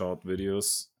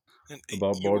videos and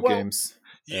about you board Well. games.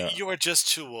 you, Yeah. you are just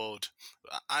too old.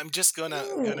 I'm just gonna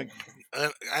Ooh.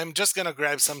 I'm just gonna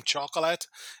grab some chocolate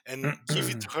and give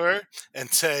it to her and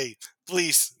say,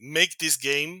 please make this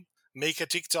game, make a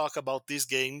TikTok about these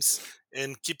games,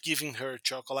 and keep giving her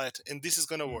chocolate, and this is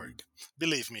gonna Mhm. work.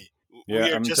 Believe me, Yeah,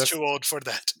 we are I'm just just too old for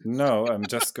that. no, I'm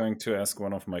just going to ask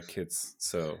one of my kids.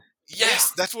 So Yeah.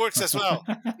 Yes, that works as well.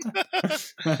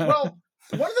 Well,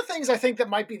 one of the things I think that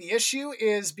might be the issue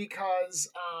is because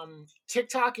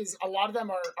TikTok is a lot of them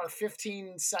are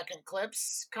 15-second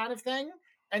clips kind of thing,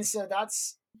 and so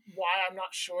that's why I'm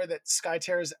not sure that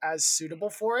Skytear is as suitable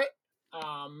for it.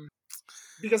 Um,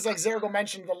 because, like Zergo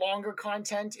mentioned, the longer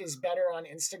content is better on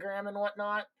Instagram and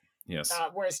whatnot, yes,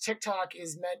 whereas TikTok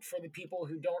is meant for the people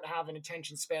who don't have an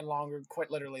attention span longer, quite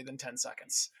literally, than 10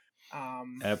 seconds.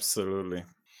 absolutely.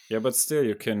 Yeah, but still,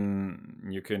 you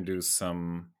can do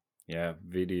some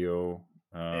video.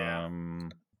 Yeah.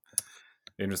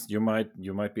 You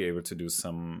might be able to do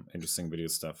some interesting video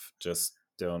stuff. Just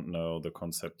don't know the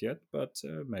concept yet, but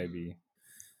maybe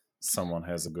someone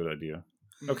has a good idea.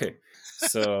 Okay,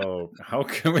 so how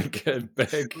can we get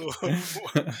back I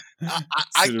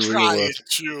to the real tried world?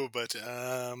 too, but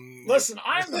Listen,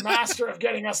 I'm the master of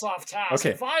getting us off task.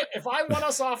 Okay, If I want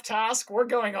us off task, we're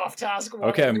going off task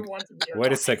okay. whether we want to be or Wait a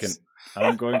not. second.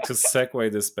 I'm going to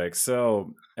segue this back.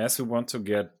 So, as we want to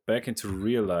get back into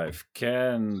real life,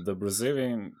 can the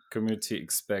Brazilian community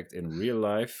expect in real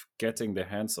life getting their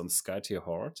hands on Skytier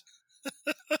Horde?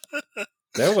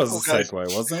 That was a okay.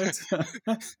 segue, wasn't it?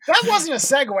 That wasn't a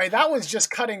segue. That was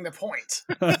just cutting the point.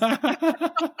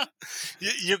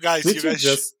 You guys, Did you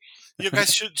just? you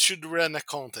guys should run a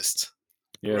contest,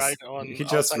 Yes, right? On he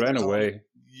just ran Outsiders Only. away.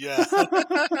 Yeah.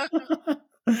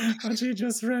 But he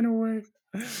just ran away.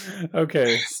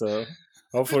 Okay, so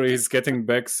hopefully he's getting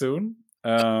back soon.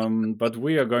 But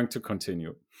we are going to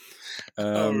continue. All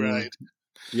Um, right.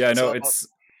 yeah, no, So it's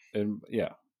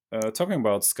yeah. Talking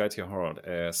about Skytier Horde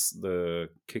as the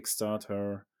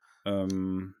Kickstarter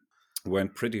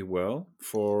went pretty well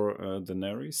for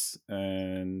Daenerys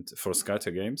and for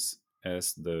Skytier Games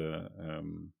as they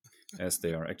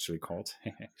are actually called.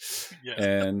 yeah.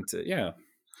 And yeah,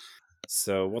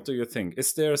 so what do you think?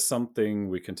 Is there something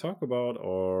we can talk about,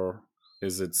 or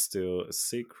is it still a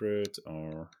secret,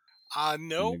 or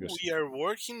No, we negotiate? are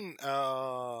working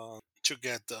to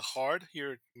get the hard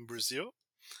here in Brazil.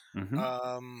 Mm-hmm.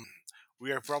 Um,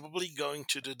 we are probably going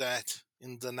to do that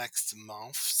in the next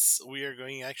months. We are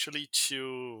going actually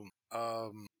to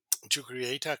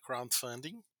create a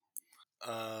crowdfunding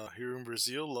here in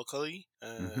Brazil locally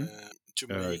Mm-hmm. to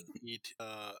make it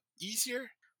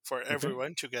easier for Okay.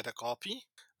 everyone to get a copy.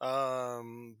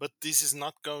 But this is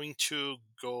not going to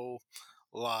go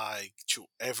like to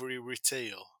every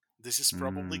retail. This is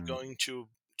probably Mm, going to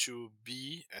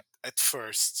be at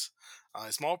first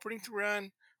a small print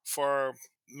run for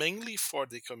mainly for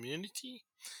the community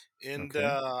and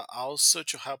okay. also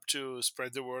to help to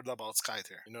spread the word about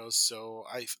Skyter. So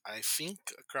I think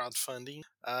crowdfunding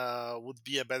would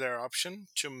be a better option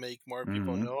to make more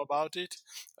people Mm-hmm. know about it.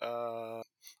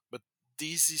 But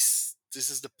this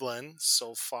is the plan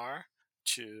so far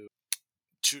to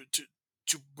to to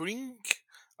to bring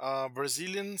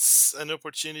Brazilians an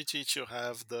opportunity to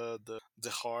have the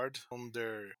hard on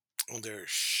their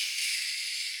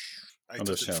I On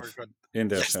the totally shelf. forgot. In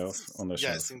their shelf. Yes, On the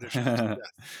yes, shelf. in their shelves.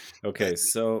 Yes, Okay, that's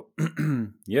it. so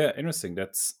yeah, interesting.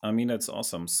 I mean, that's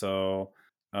awesome. So,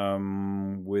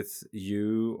 with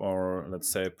you, or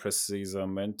let's say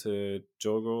Precisamente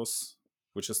Jogos,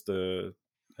 which is the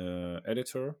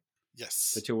editor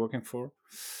Yes, that you're working for,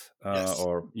 yes.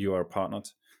 or you are partnered.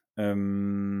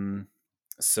 Um,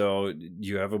 so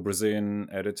you have a Brazilian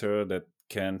editor that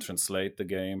can translate the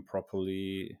game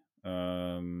properly,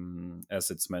 as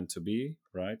it's meant to be,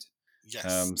 right? Yes,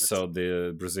 that's So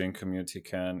the Brazilian community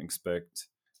can expect,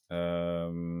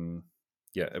 um,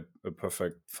 yeah, a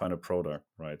perfect final product,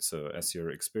 right? So as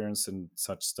you're experiencing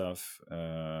such stuff,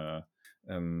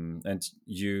 and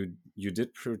you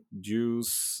did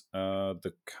produce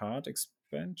the card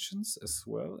expansions as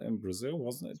well in Brazil,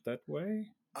 wasn't it that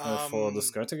way? For the um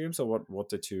Skyter games, or what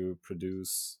did you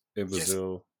produce in yes,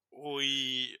 Brazil?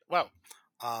 we well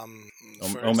Or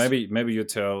first maybe you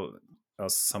tell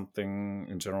us something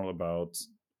in general about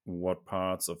what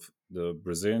parts of the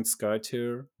Brazilian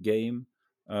Skytier game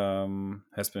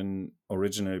has been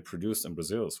originally produced in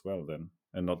Brazil as well, then,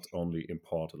 and not only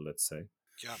imported, let's say.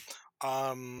 yeah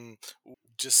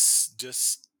just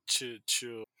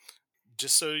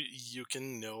just so you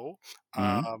can know,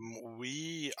 Hmm.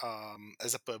 we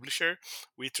as a publisher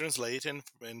we translate and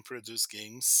produce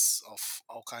games of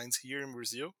all kinds here in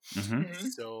Brazil. Hmm. Hmm.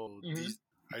 So Hmm. these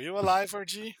Are you alive,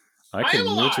 RG? I I am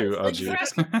can mute alive. you, Thank you for RG.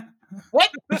 asking.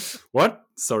 What? What?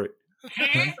 Sorry.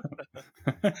 Huh?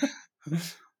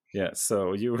 Yeah,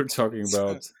 so you were talking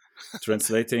about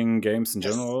translating games in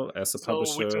Yes. general as a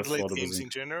So we publisher translate for the games Brazilian. in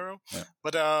general, Yeah.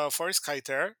 but for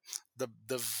Skyter,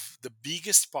 the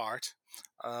biggest part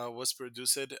was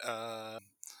produced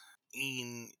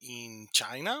in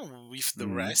China with the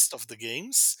Mm. rest of the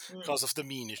games Mm, because of the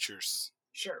miniatures.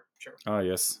 sure, sure. Ah,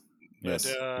 yes. But Yes,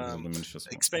 because of the miniatures.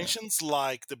 Yeah. expansions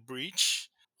like the Breach,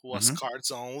 who was Mm-hmm.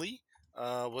 cards only,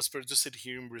 was produced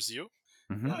here in Brazil,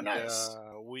 Mm-hmm. Oh, and nice.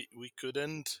 we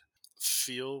couldn't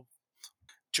feel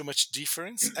too much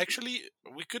difference. Actually,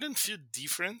 we couldn't feel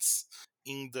difference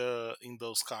in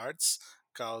those cards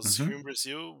because Mm-hmm. here in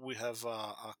Brazil we have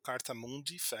a Carta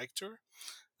Mundi factor,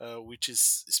 which is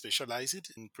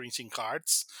specialized in printing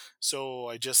cards. So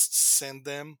I just send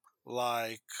them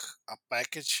like a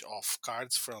package of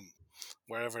cards from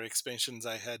wherever expansions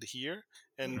I had here,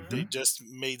 and Hmm. Mm-hmm. they just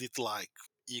made it like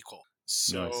equal.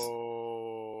 Nice.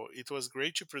 So it was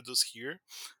great to produce here.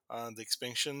 The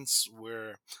expansions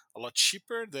were a lot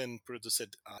cheaper than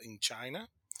produced in China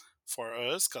for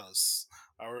us because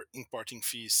our importing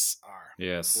fees are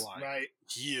Yes. like Right.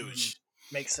 Hmm. huge.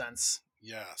 Makes sense.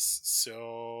 Yes.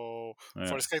 So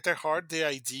for Yeah. Skyter Hard, the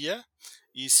idea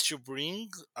is to bring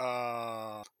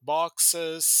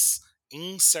boxes,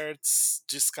 inserts,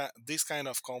 this kind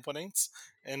of components,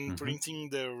 and Mm-hmm. printing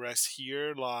the rest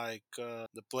here, like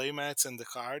the playmats and the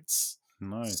cards,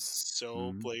 Nice. so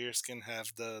Mm-hmm. players can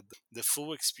have the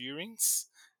full experience,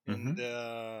 Mm-hmm. and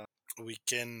we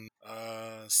can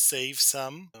save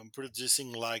some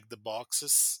producing like the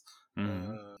boxes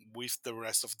Mm-hmm. with the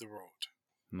rest of the road.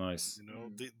 Nice.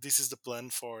 Mm. This is the plan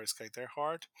for Skyter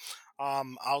Hard.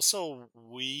 Also,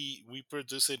 we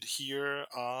produce it here.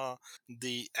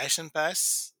 The Ashen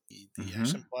Pass. The Mm-hmm.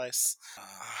 Ashen Pass.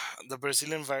 The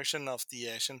Brazilian version of the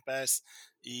Ashen Pass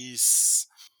is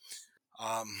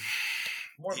um,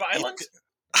 More it violent?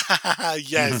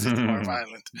 yes, it's more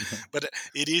violent, but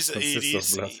it Consists of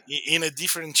is blood. in a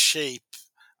different shape.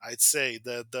 I'd say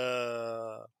the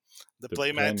The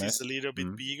playmat is playmat. a little bit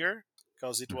Mm-hmm. bigger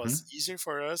because it Mm-hmm. was easier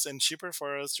for us and cheaper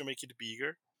for us to make it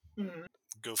bigger. Hmm.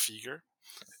 Go figure.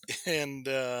 And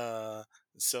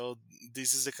so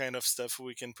this is the kind of stuff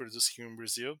we can produce here in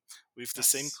Brazil with the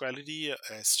same Nice. quality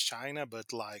as China,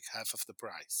 but like half of the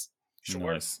price. Sure.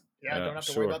 Nice. Yeah, don't have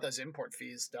to worry about those import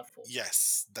fees. Definitely.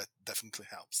 Yes, that definitely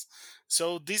helps.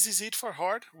 So this is it for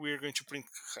hard. We're going to print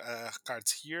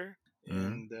cards here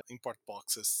in the import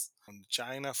boxes from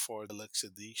China for the Lux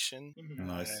edition.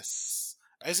 Nice.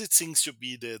 As it seems to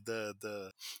be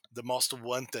the most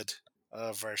wanted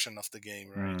version of the game,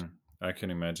 right? I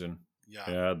can imagine.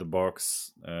 Yeah, the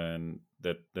box and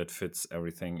that fits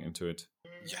everything into it.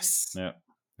 Yes. Yeah,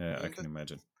 I can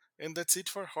imagine. And that's it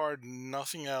for hard.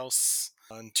 Nothing else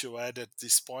to add at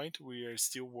this point. We are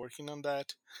still working on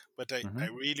that, but I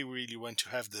really, really want to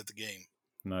have that game.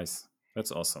 Nice.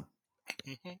 That's awesome.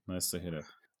 Nice to hear that.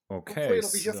 Okay. Hopefully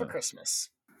it'll be here for Christmas.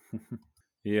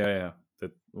 Yeah,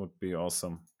 that would be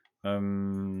awesome.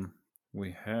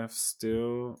 We have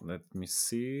still, let me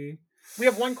see. We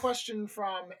have one question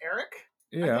from Eric.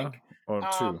 Yeah, I think. or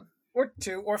two. Or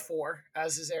two, or four,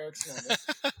 as is Eric's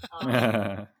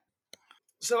normal.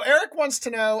 So Eric wants to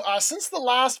know, since the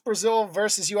last Brazil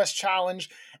versus U.S. challenge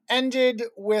ended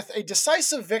with a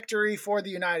decisive victory for the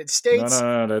United States,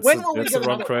 no, that's the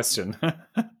wrong question.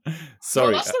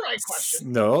 Sorry. No, that's the right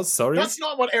question. No, sorry. That's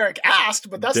not what Eric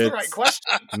asked, but that's the right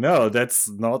question. No, that's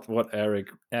not what Eric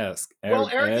asked.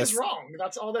 Eric is wrong.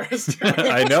 That's all there is to it.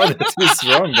 I know that he's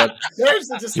wrong, but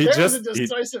there's a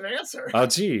decisive answer.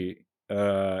 RG,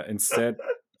 instead...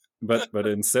 But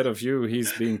instead of you,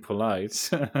 he's being polite.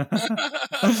 Wow!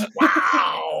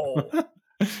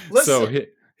 Listen, so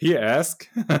he asked.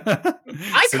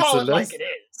 I call it like it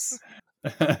is.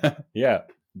 Yeah,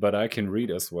 but I can read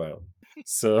as well.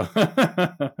 So,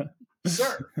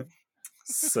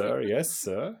 sir, yes,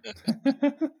 sir.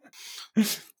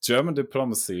 German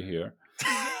diplomacy here.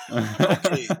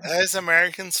 Okay, as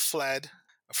Americans fled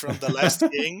from the last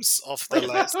games of the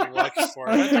last Wacky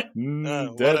format.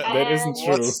 That isn't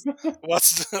true.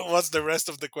 What's the rest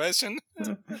of the question?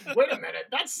 Wait a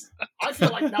minute. I feel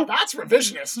like now that's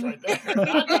revisionist right there.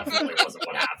 That definitely wasn't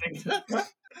what happened.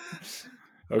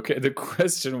 Okay, the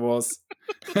question was,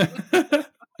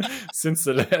 since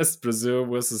the last Brazil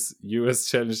versus US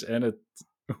challenge ended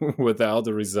without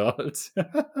a result.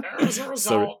 There was a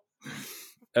result.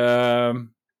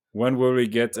 When will we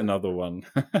get another one?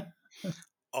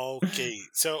 Okay,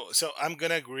 so I'm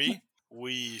gonna agree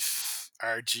with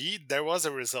RG. There was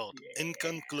a result,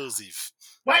 inconclusive.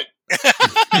 Wait, this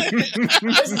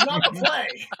is not a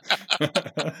play.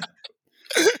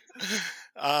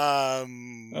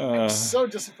 I'm so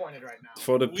disappointed right now.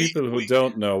 For the people who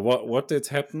don't know, what did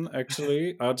happen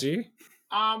actually, RG?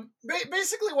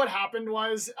 Basically, what happened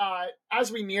was,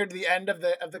 as we neared the end of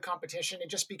the competition, it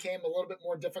just became a little bit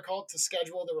more difficult to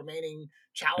schedule the remaining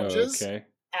challenges. Okay.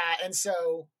 And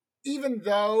so, even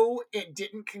though it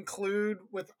didn't conclude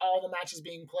with all the matches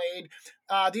being played,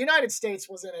 the United States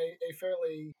was in a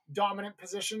fairly dominant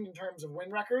position in terms of win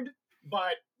record,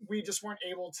 but we just weren't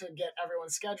able to get everyone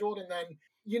scheduled. And then,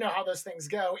 you know how those things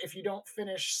go. If you don't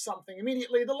finish something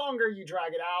immediately, the longer you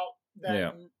drag it out,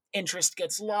 then interest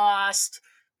gets lost,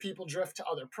 people drift to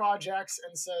other projects,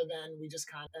 and so then we just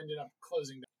kind of ended up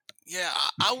closing down. Yeah,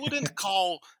 I wouldn't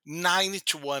call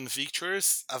 90-1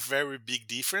 victories a very big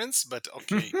difference, but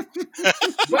okay.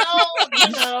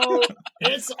 Well,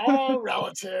 it's all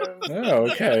relative. Oh,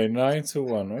 okay,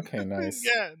 9-1. Okay, nice.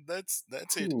 Yeah, that's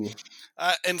it.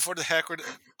 And for the record,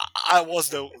 I was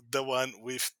the one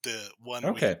with the one.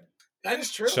 Okay, that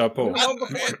is true. Chapeau.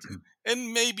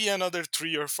 And maybe another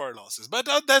 3 or 4 losses, but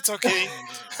that's okay.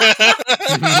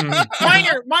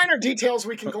 minor details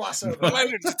we can gloss over.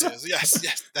 Minor details, yes,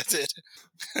 that's it.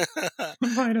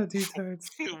 Minor details.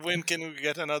 When can we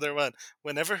get another one?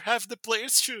 Whenever have the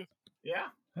players to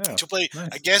play.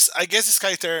 Nice. I guess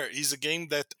Skyter is a game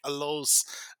that allows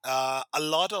a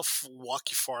lot of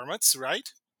wacky formats,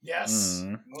 right? Yes.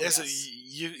 Yes.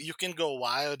 You can go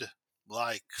wild,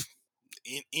 like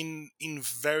in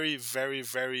very, very,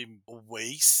 very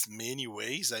many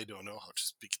ways. I don't know how to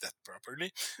speak that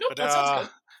properly. Nope, but that sounds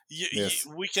good.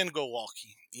 We can go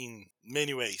walking in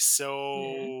many ways.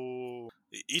 So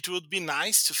it would be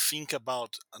nice to think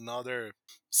about another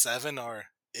 7 or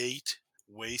 8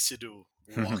 ways to do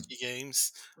walkie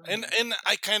games. And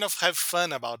I kind of have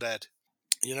fun about that.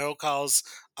 You know, cause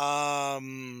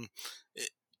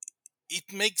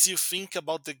it makes you think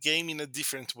about the game in a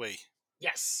different way.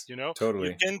 Yes. You know,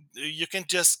 totally. You can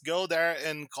just go there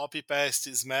and copy paste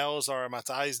Smells or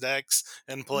Matai's decks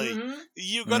and play.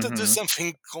 You got to do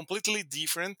something completely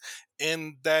different,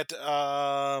 and that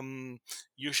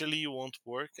usually won't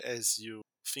work as you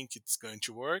think it's going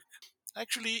to work.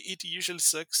 Actually, it usually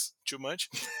sucks too much,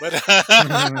 but you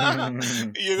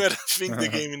gotta think the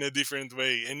game in a different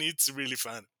way, and it's really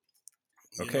fun.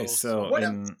 Okay, so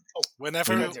so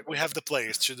whenever we have the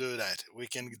players to do that, we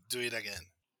can do it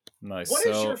again. Nice. What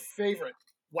is your favorite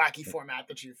wacky format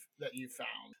that you've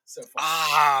found so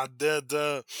far?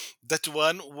 That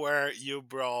one where you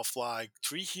brought like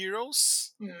 3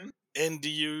 heroes, Mm-hmm. and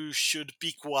you should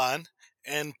pick one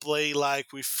and play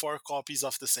like with 4 copies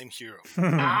of the same hero.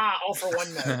 All for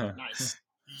one mode. Nice.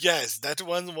 Yes, that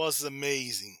one was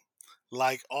amazing.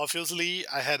 Like, obviously,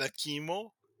 I had a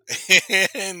chemo,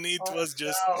 and it was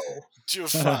just too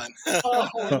fun. Oh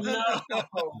no!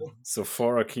 So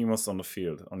 4 Akimos on the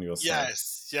field on your side.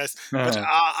 Yes. But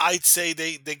I'd say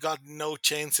they got no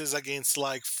chances against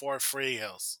like 4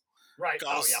 Freyhels. Right.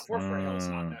 Oh yeah, 4 Freyhels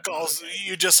not that. Because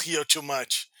you just heal too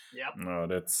much. Yep. No,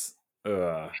 that's.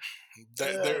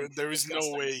 There is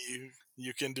no way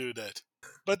you can do that.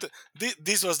 But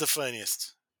this was the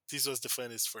funniest. This was the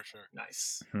funniest for sure.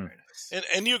 Nice. Very nice.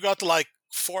 And you got like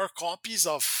 4 copies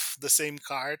of the same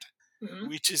card,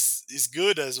 which is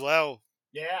good as well.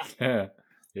 Yeah.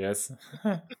 Yes.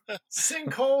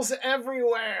 Sinkholes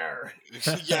everywhere.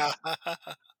 Yeah.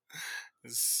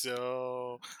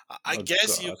 So I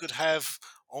guess you could have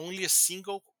only a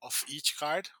single of each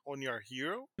card on your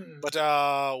hero, but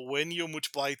when you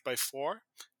multiply it by 4,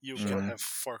 you can have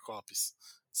 4 copies.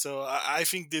 So I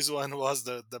think this one was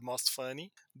the most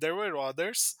funny. There were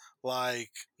others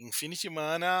like Infinity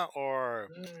Mana or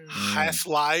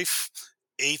Half-Life,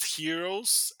 8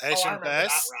 Heroes, Ashen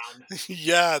Pass. That round.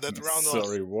 Yeah, that round.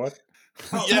 Sorry, what?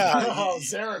 Yeah.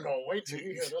 Zeragol. Wait till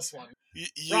you hear this one.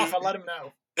 Rafa, let him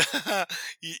know.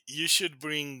 You should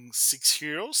bring 6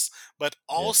 heroes, but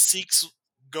all 6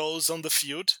 goes on the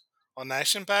field on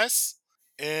Ashen Pass,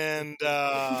 and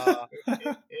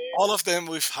all of them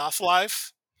with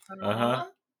Half-Life.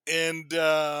 And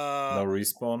no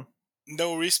respawn.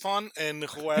 No respawn, and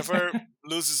whoever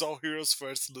loses all heroes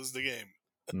first loses the game.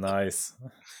 Nice.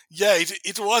 Yeah,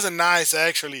 it wasn't nice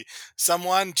actually.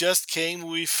 Someone just came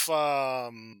with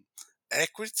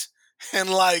Equit and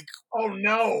like, oh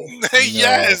no.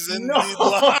 Yes, and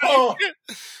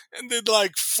did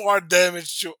like 4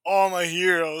 damage to all my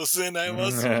heroes, and I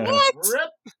was what?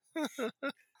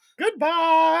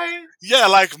 Goodbye. Yeah,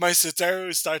 like my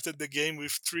Cetero started the game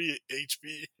with 3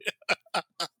 HP.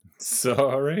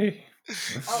 Sorry.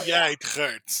 Yeah, it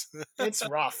hurts. It's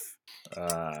rough.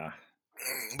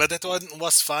 But that one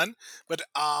was fun. But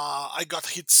I got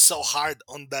hit so hard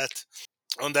on that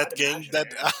game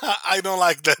that I don't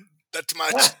like that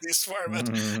much this format.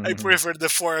 I prefer the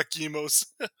 4 Akimos.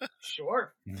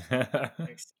 Sure.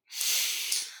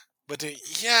 But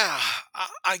yeah,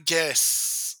 I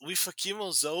guess with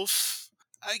Akimos off,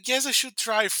 I guess I should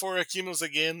try 4 Akimos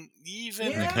again,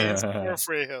 even against 4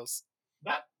 Freyhels.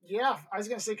 I was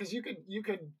gonna say, because you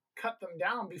could cut them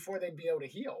down before they'd be able to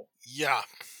heal. Yeah,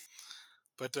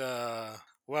 but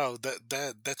well,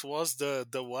 that was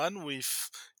the one with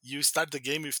you start the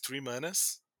game with 3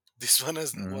 manas. This one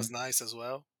was nice as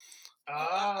well.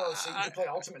 Oh, so you can play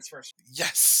ultimates first.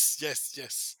 Yes.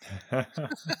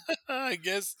 I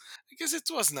guess it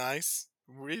was nice.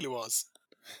 It really was.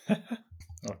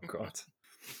 Oh god.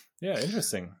 Yeah,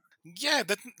 interesting. Yeah,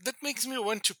 that makes me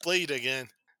want to play it again.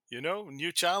 You know,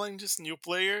 new challenges, new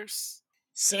players.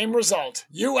 Same result.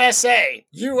 USA.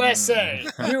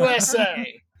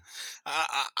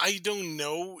 I don't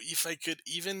know if I could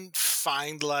even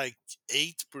find like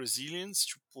 8 Brazilians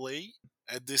to play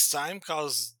at this time,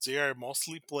 because they are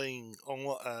mostly playing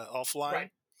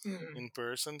offline in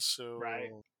person. So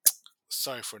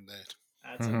sorry for that.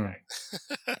 That's okay.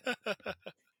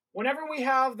 Whenever we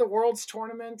have the World's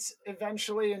Tournament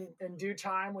eventually in due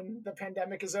time, when the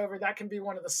pandemic is over, that can be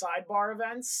one of the sidebar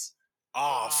events.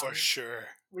 Oh, for sure.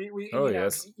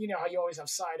 Yes. You know how you always have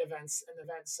side events and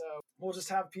events, so we'll just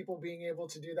have people being able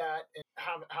to do that and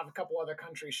have a couple other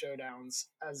country showdowns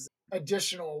as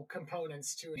additional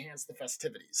components to enhance the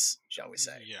festivities, shall we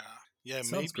say? Yeah.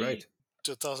 Sounds maybe great.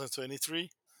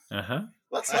 2023.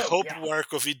 Let's hope we're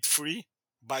COVID free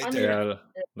by then. Yeah,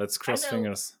 let's cross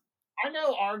fingers. I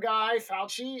know our guy,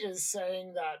 Fauci, is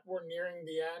saying that we're nearing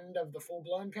the end of the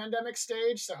full-blown pandemic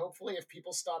stage, so hopefully if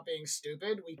people stop being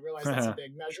stupid, we realize that's a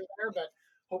big measure there, but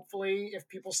hopefully if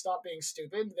people stop being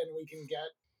stupid, then we can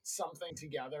get something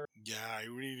together. Yeah, I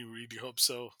really, really hope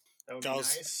so. That would be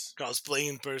nice. Because playing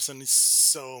in person is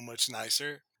so much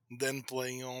nicer than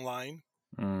playing online.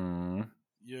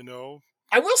 You know?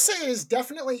 I will say it is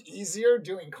definitely easier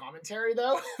doing commentary,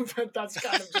 though, but that's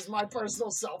kind of just my personal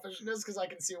selfishness because I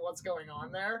can see what's going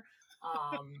on there.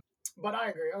 But I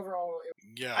agree. Overall,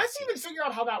 I didn't even figure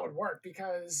out how that would work,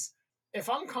 because if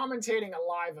I'm commentating a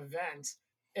live event,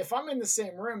 if I'm in the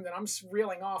same room, then I'm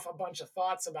reeling off a bunch of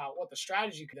thoughts about what the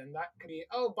strategy could, and that could be,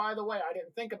 oh, by the way, I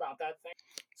didn't think about that thing.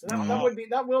 So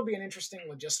that will be an interesting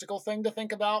logistical thing to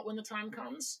think about when the time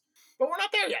comes. but we're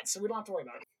not there yet, so we don't have to worry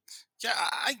about it. Yeah,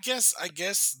 I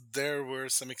guess there were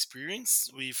some experience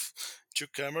with two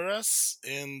cameras,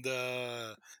 and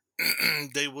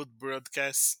they would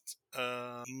broadcast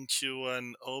into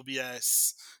an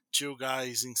OBS two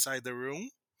guys inside the room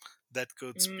that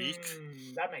could speak.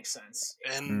 That makes sense.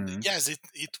 And yes,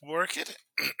 it worked.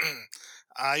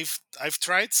 I've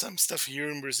tried some stuff here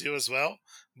in Brazil as well,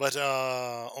 but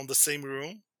on the same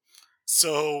room.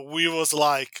 So we was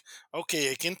like,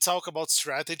 okay, I can talk about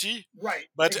strategy, right?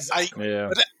 But exactly.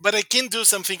 but I can do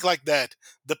something like that.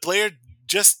 The player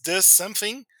just does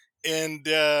something, and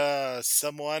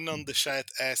someone on the chat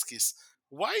asks,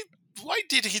 why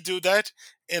did he do that?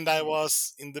 And I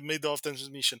was in the middle of the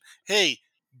transmission. Hey,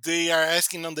 they are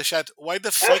asking on the chat, why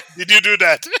the fuck did you do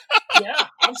that? Yeah,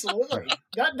 absolutely.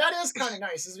 That is kind of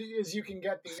nice, as you can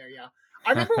get the yeah.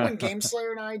 I remember when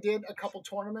GameSlayer and I did a couple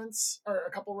tournaments or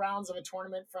a couple rounds of a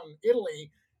tournament from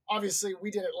Italy. Obviously, we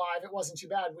did it live. It wasn't too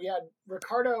bad. We had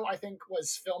Ricardo, I think,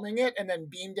 was filming it and then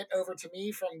beamed it over to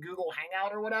me from Google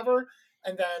Hangout or whatever.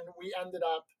 And then we ended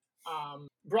up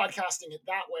broadcasting it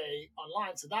that way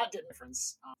online. So that did a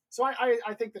difference. So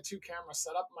I think the two camera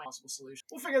setup might be a possible solution.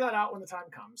 We'll figure that out when the time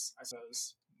comes, I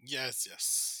suppose.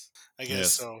 Yes. I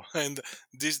guess so. And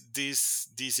this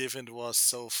event was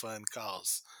so fun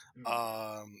because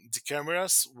the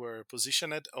cameras were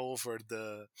positioned over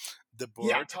the board,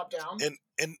 yeah, top down,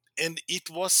 and it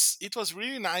was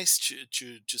really nice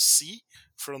to see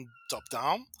from top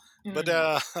down. But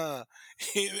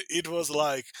it was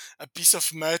like a piece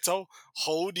of metal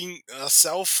holding a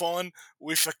cell phone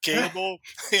with a cable,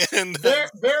 and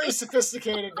very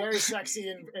sophisticated, very sexy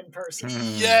in person.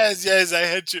 Yes, I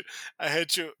had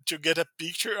to get a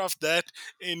picture of that,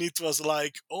 and it was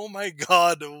like, oh my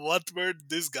god, what were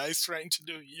these guys trying to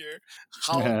do here?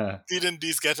 How didn't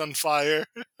this get on fire?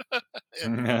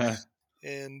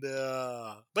 and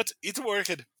but it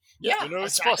worked. Yeah,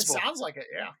 it's possible. It sounds like it.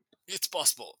 Yeah. It's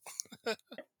possible.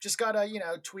 Just gotta,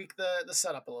 tweak the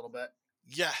setup a little bit.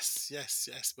 Yes.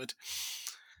 But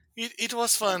it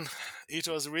was fun. It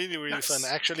was really, really nice. fun.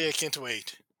 Actually, I can't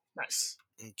wait. Nice.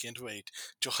 I can't wait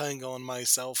to hang on my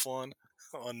cell phone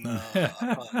on.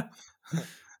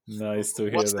 Nice to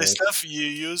hear. What's that. the stuff you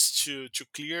use to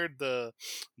clear the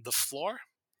floor?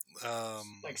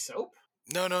 Like soap?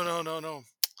 No.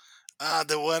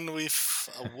 The one with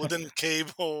a wooden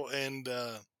cable and.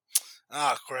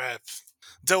 Crap.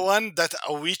 The one that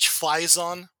a witch flies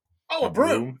on. Oh, a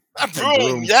broom. A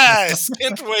broom, yes.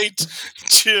 Can't wait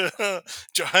to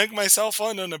hang myself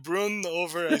on a broom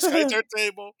over a Skytar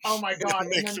table. Oh my god.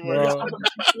 That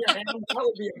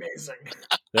would be amazing.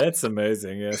 That's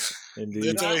amazing, yes.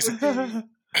 Indeed. That's amazing.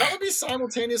 That would be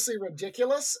simultaneously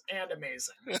ridiculous and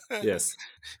amazing. Yes.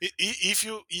 If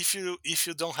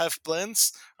you don't have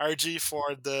plans, RG,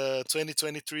 for the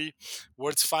 2023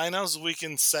 Worlds Finals, we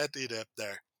can set it up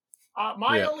there.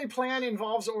 My only plan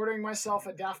involves ordering myself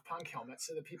a Daft Punk helmet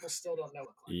so that people still don't know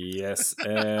what it looks like. Yes,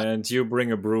 and you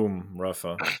bring a broom,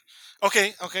 Rafa.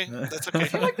 Okay, that's okay. I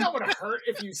feel like that would have hurt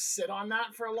if you sit on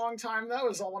that for a long time, though,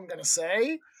 is all I'm going to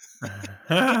say.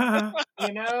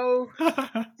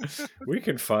 We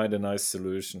can find a nice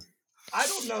solution. I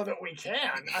don't know that we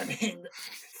can. I mean,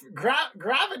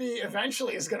 gravity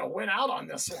eventually is going to win out on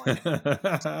this one.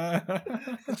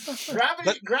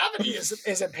 Gravity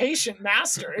is a patient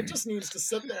master. It just needs to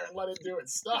sit there and let it do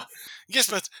its stuff. Yes,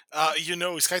 but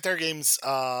Skytar games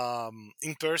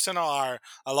in person are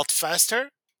a lot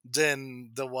faster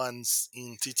than the ones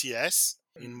in TTS,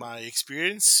 in my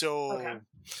experience. So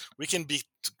we can beat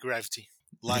gravity.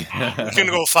 Like, we can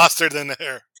go faster than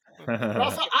air.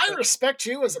 Rafa, I respect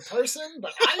you as a person,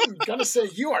 but I'm going to say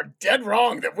you are dead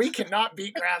wrong that we cannot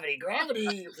beat gravity.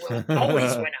 Gravity will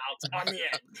always win out on the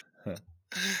end.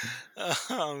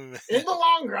 In the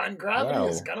long run, gravity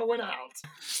is going to win out.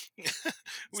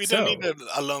 We don't need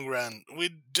a long run. We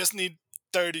just need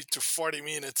 30 to 40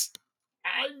 minutes.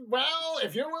 Well,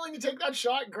 if you're willing to take that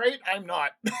shot, great. I'm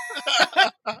not.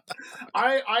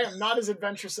 I am not as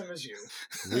adventuresome as you.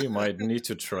 We might need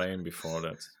to train before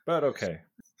that, but okay.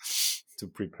 To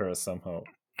prepare somehow.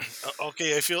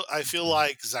 Okay, I feel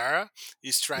like Zara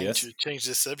is trying to change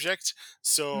the subject,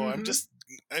 so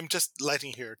I'm just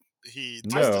letting her.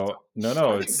 No.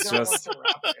 It's just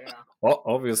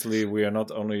obviously we are not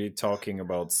only talking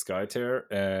about Skytar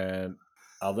and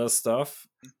other stuff.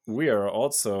 We are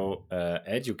also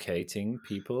educating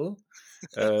people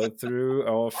through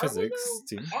our physics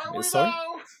team. Sorry?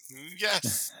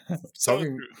 Yes.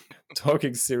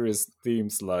 Talking serious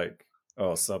themes like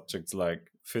subjects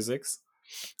like physics.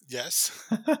 Yes.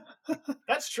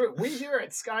 That's true. We here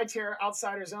at SkyTier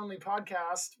Outsiders Only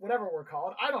Podcast, whatever we're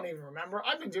called, I don't even remember.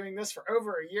 I've been doing this for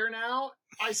over a year now.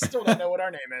 I still don't know what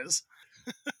our name is.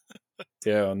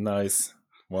 Yeah, nice.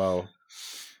 Wow.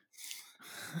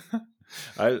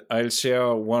 I'll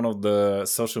share one of the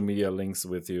social media links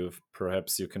with you.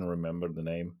 Perhaps you can remember the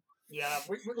name. Yeah,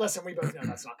 listen, we both know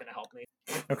that's not going to help me.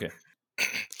 Okay.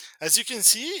 As you can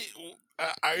see,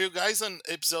 are you guys on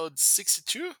episode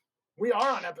 62? We are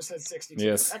on episode 62.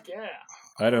 Yes. Heck yeah.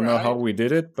 I don't know how we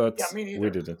did it, but me neither. we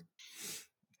did it.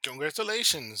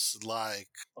 Congratulations. Like,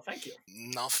 well, thank you.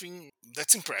 Nothing.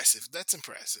 That's impressive.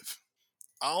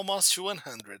 Almost to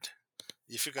 100.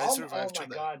 If you guys survive to that. Oh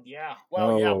my god, yeah.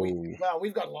 Well, yeah,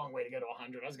 we've got a long way to go to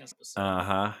 100. I was going to say.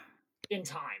 Uh-huh. In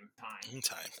time.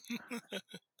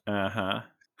 Uh-huh.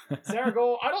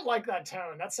 Zeragol, I don't like that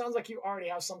tone. That sounds like you already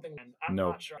have something. I'm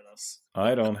not sure of this.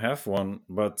 I don't have one,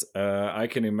 but I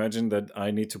can imagine that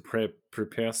I need to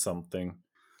prepare something.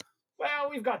 Well,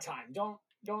 we've got time.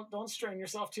 Don't strain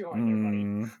yourself too hard, there,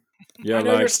 buddy. Yeah, I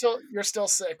know you're still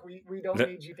sick. We don't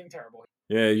need you think terrible.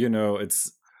 Yeah,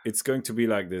 it's going to be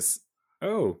like this.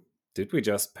 Oh, did we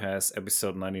just pass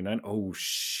episode 99? Oh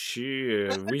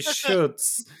shit! We should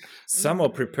somehow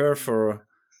prepare for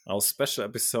our special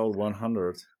episode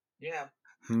 100. Yeah.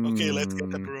 Okay, let's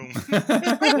get the broom.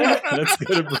 Let's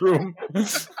get a broom.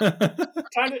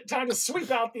 time to sweep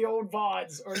out the old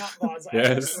VODs, or not VODs.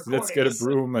 Yes, let's get a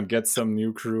broom and get some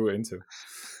new crew into.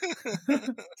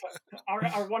 Our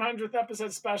 100th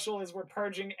episode special is we're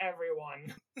purging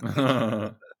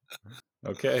everyone.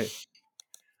 Okay.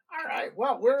 All right.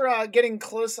 Well, we're getting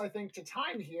close, I think, to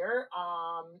time here.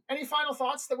 Any final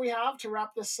thoughts that we have to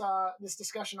wrap this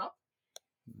discussion up?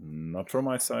 Not from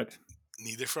my side.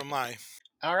 Neither from mine.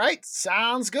 All right.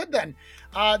 Sounds good then.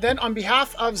 Then on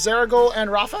behalf of Zeragol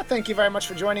and Rafa, thank you very much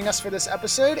for joining us for this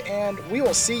episode, and we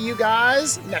will see you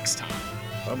guys next time.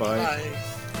 Bye-bye. Bye.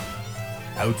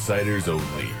 Outsiders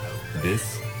only.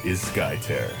 This is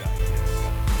SkyTier.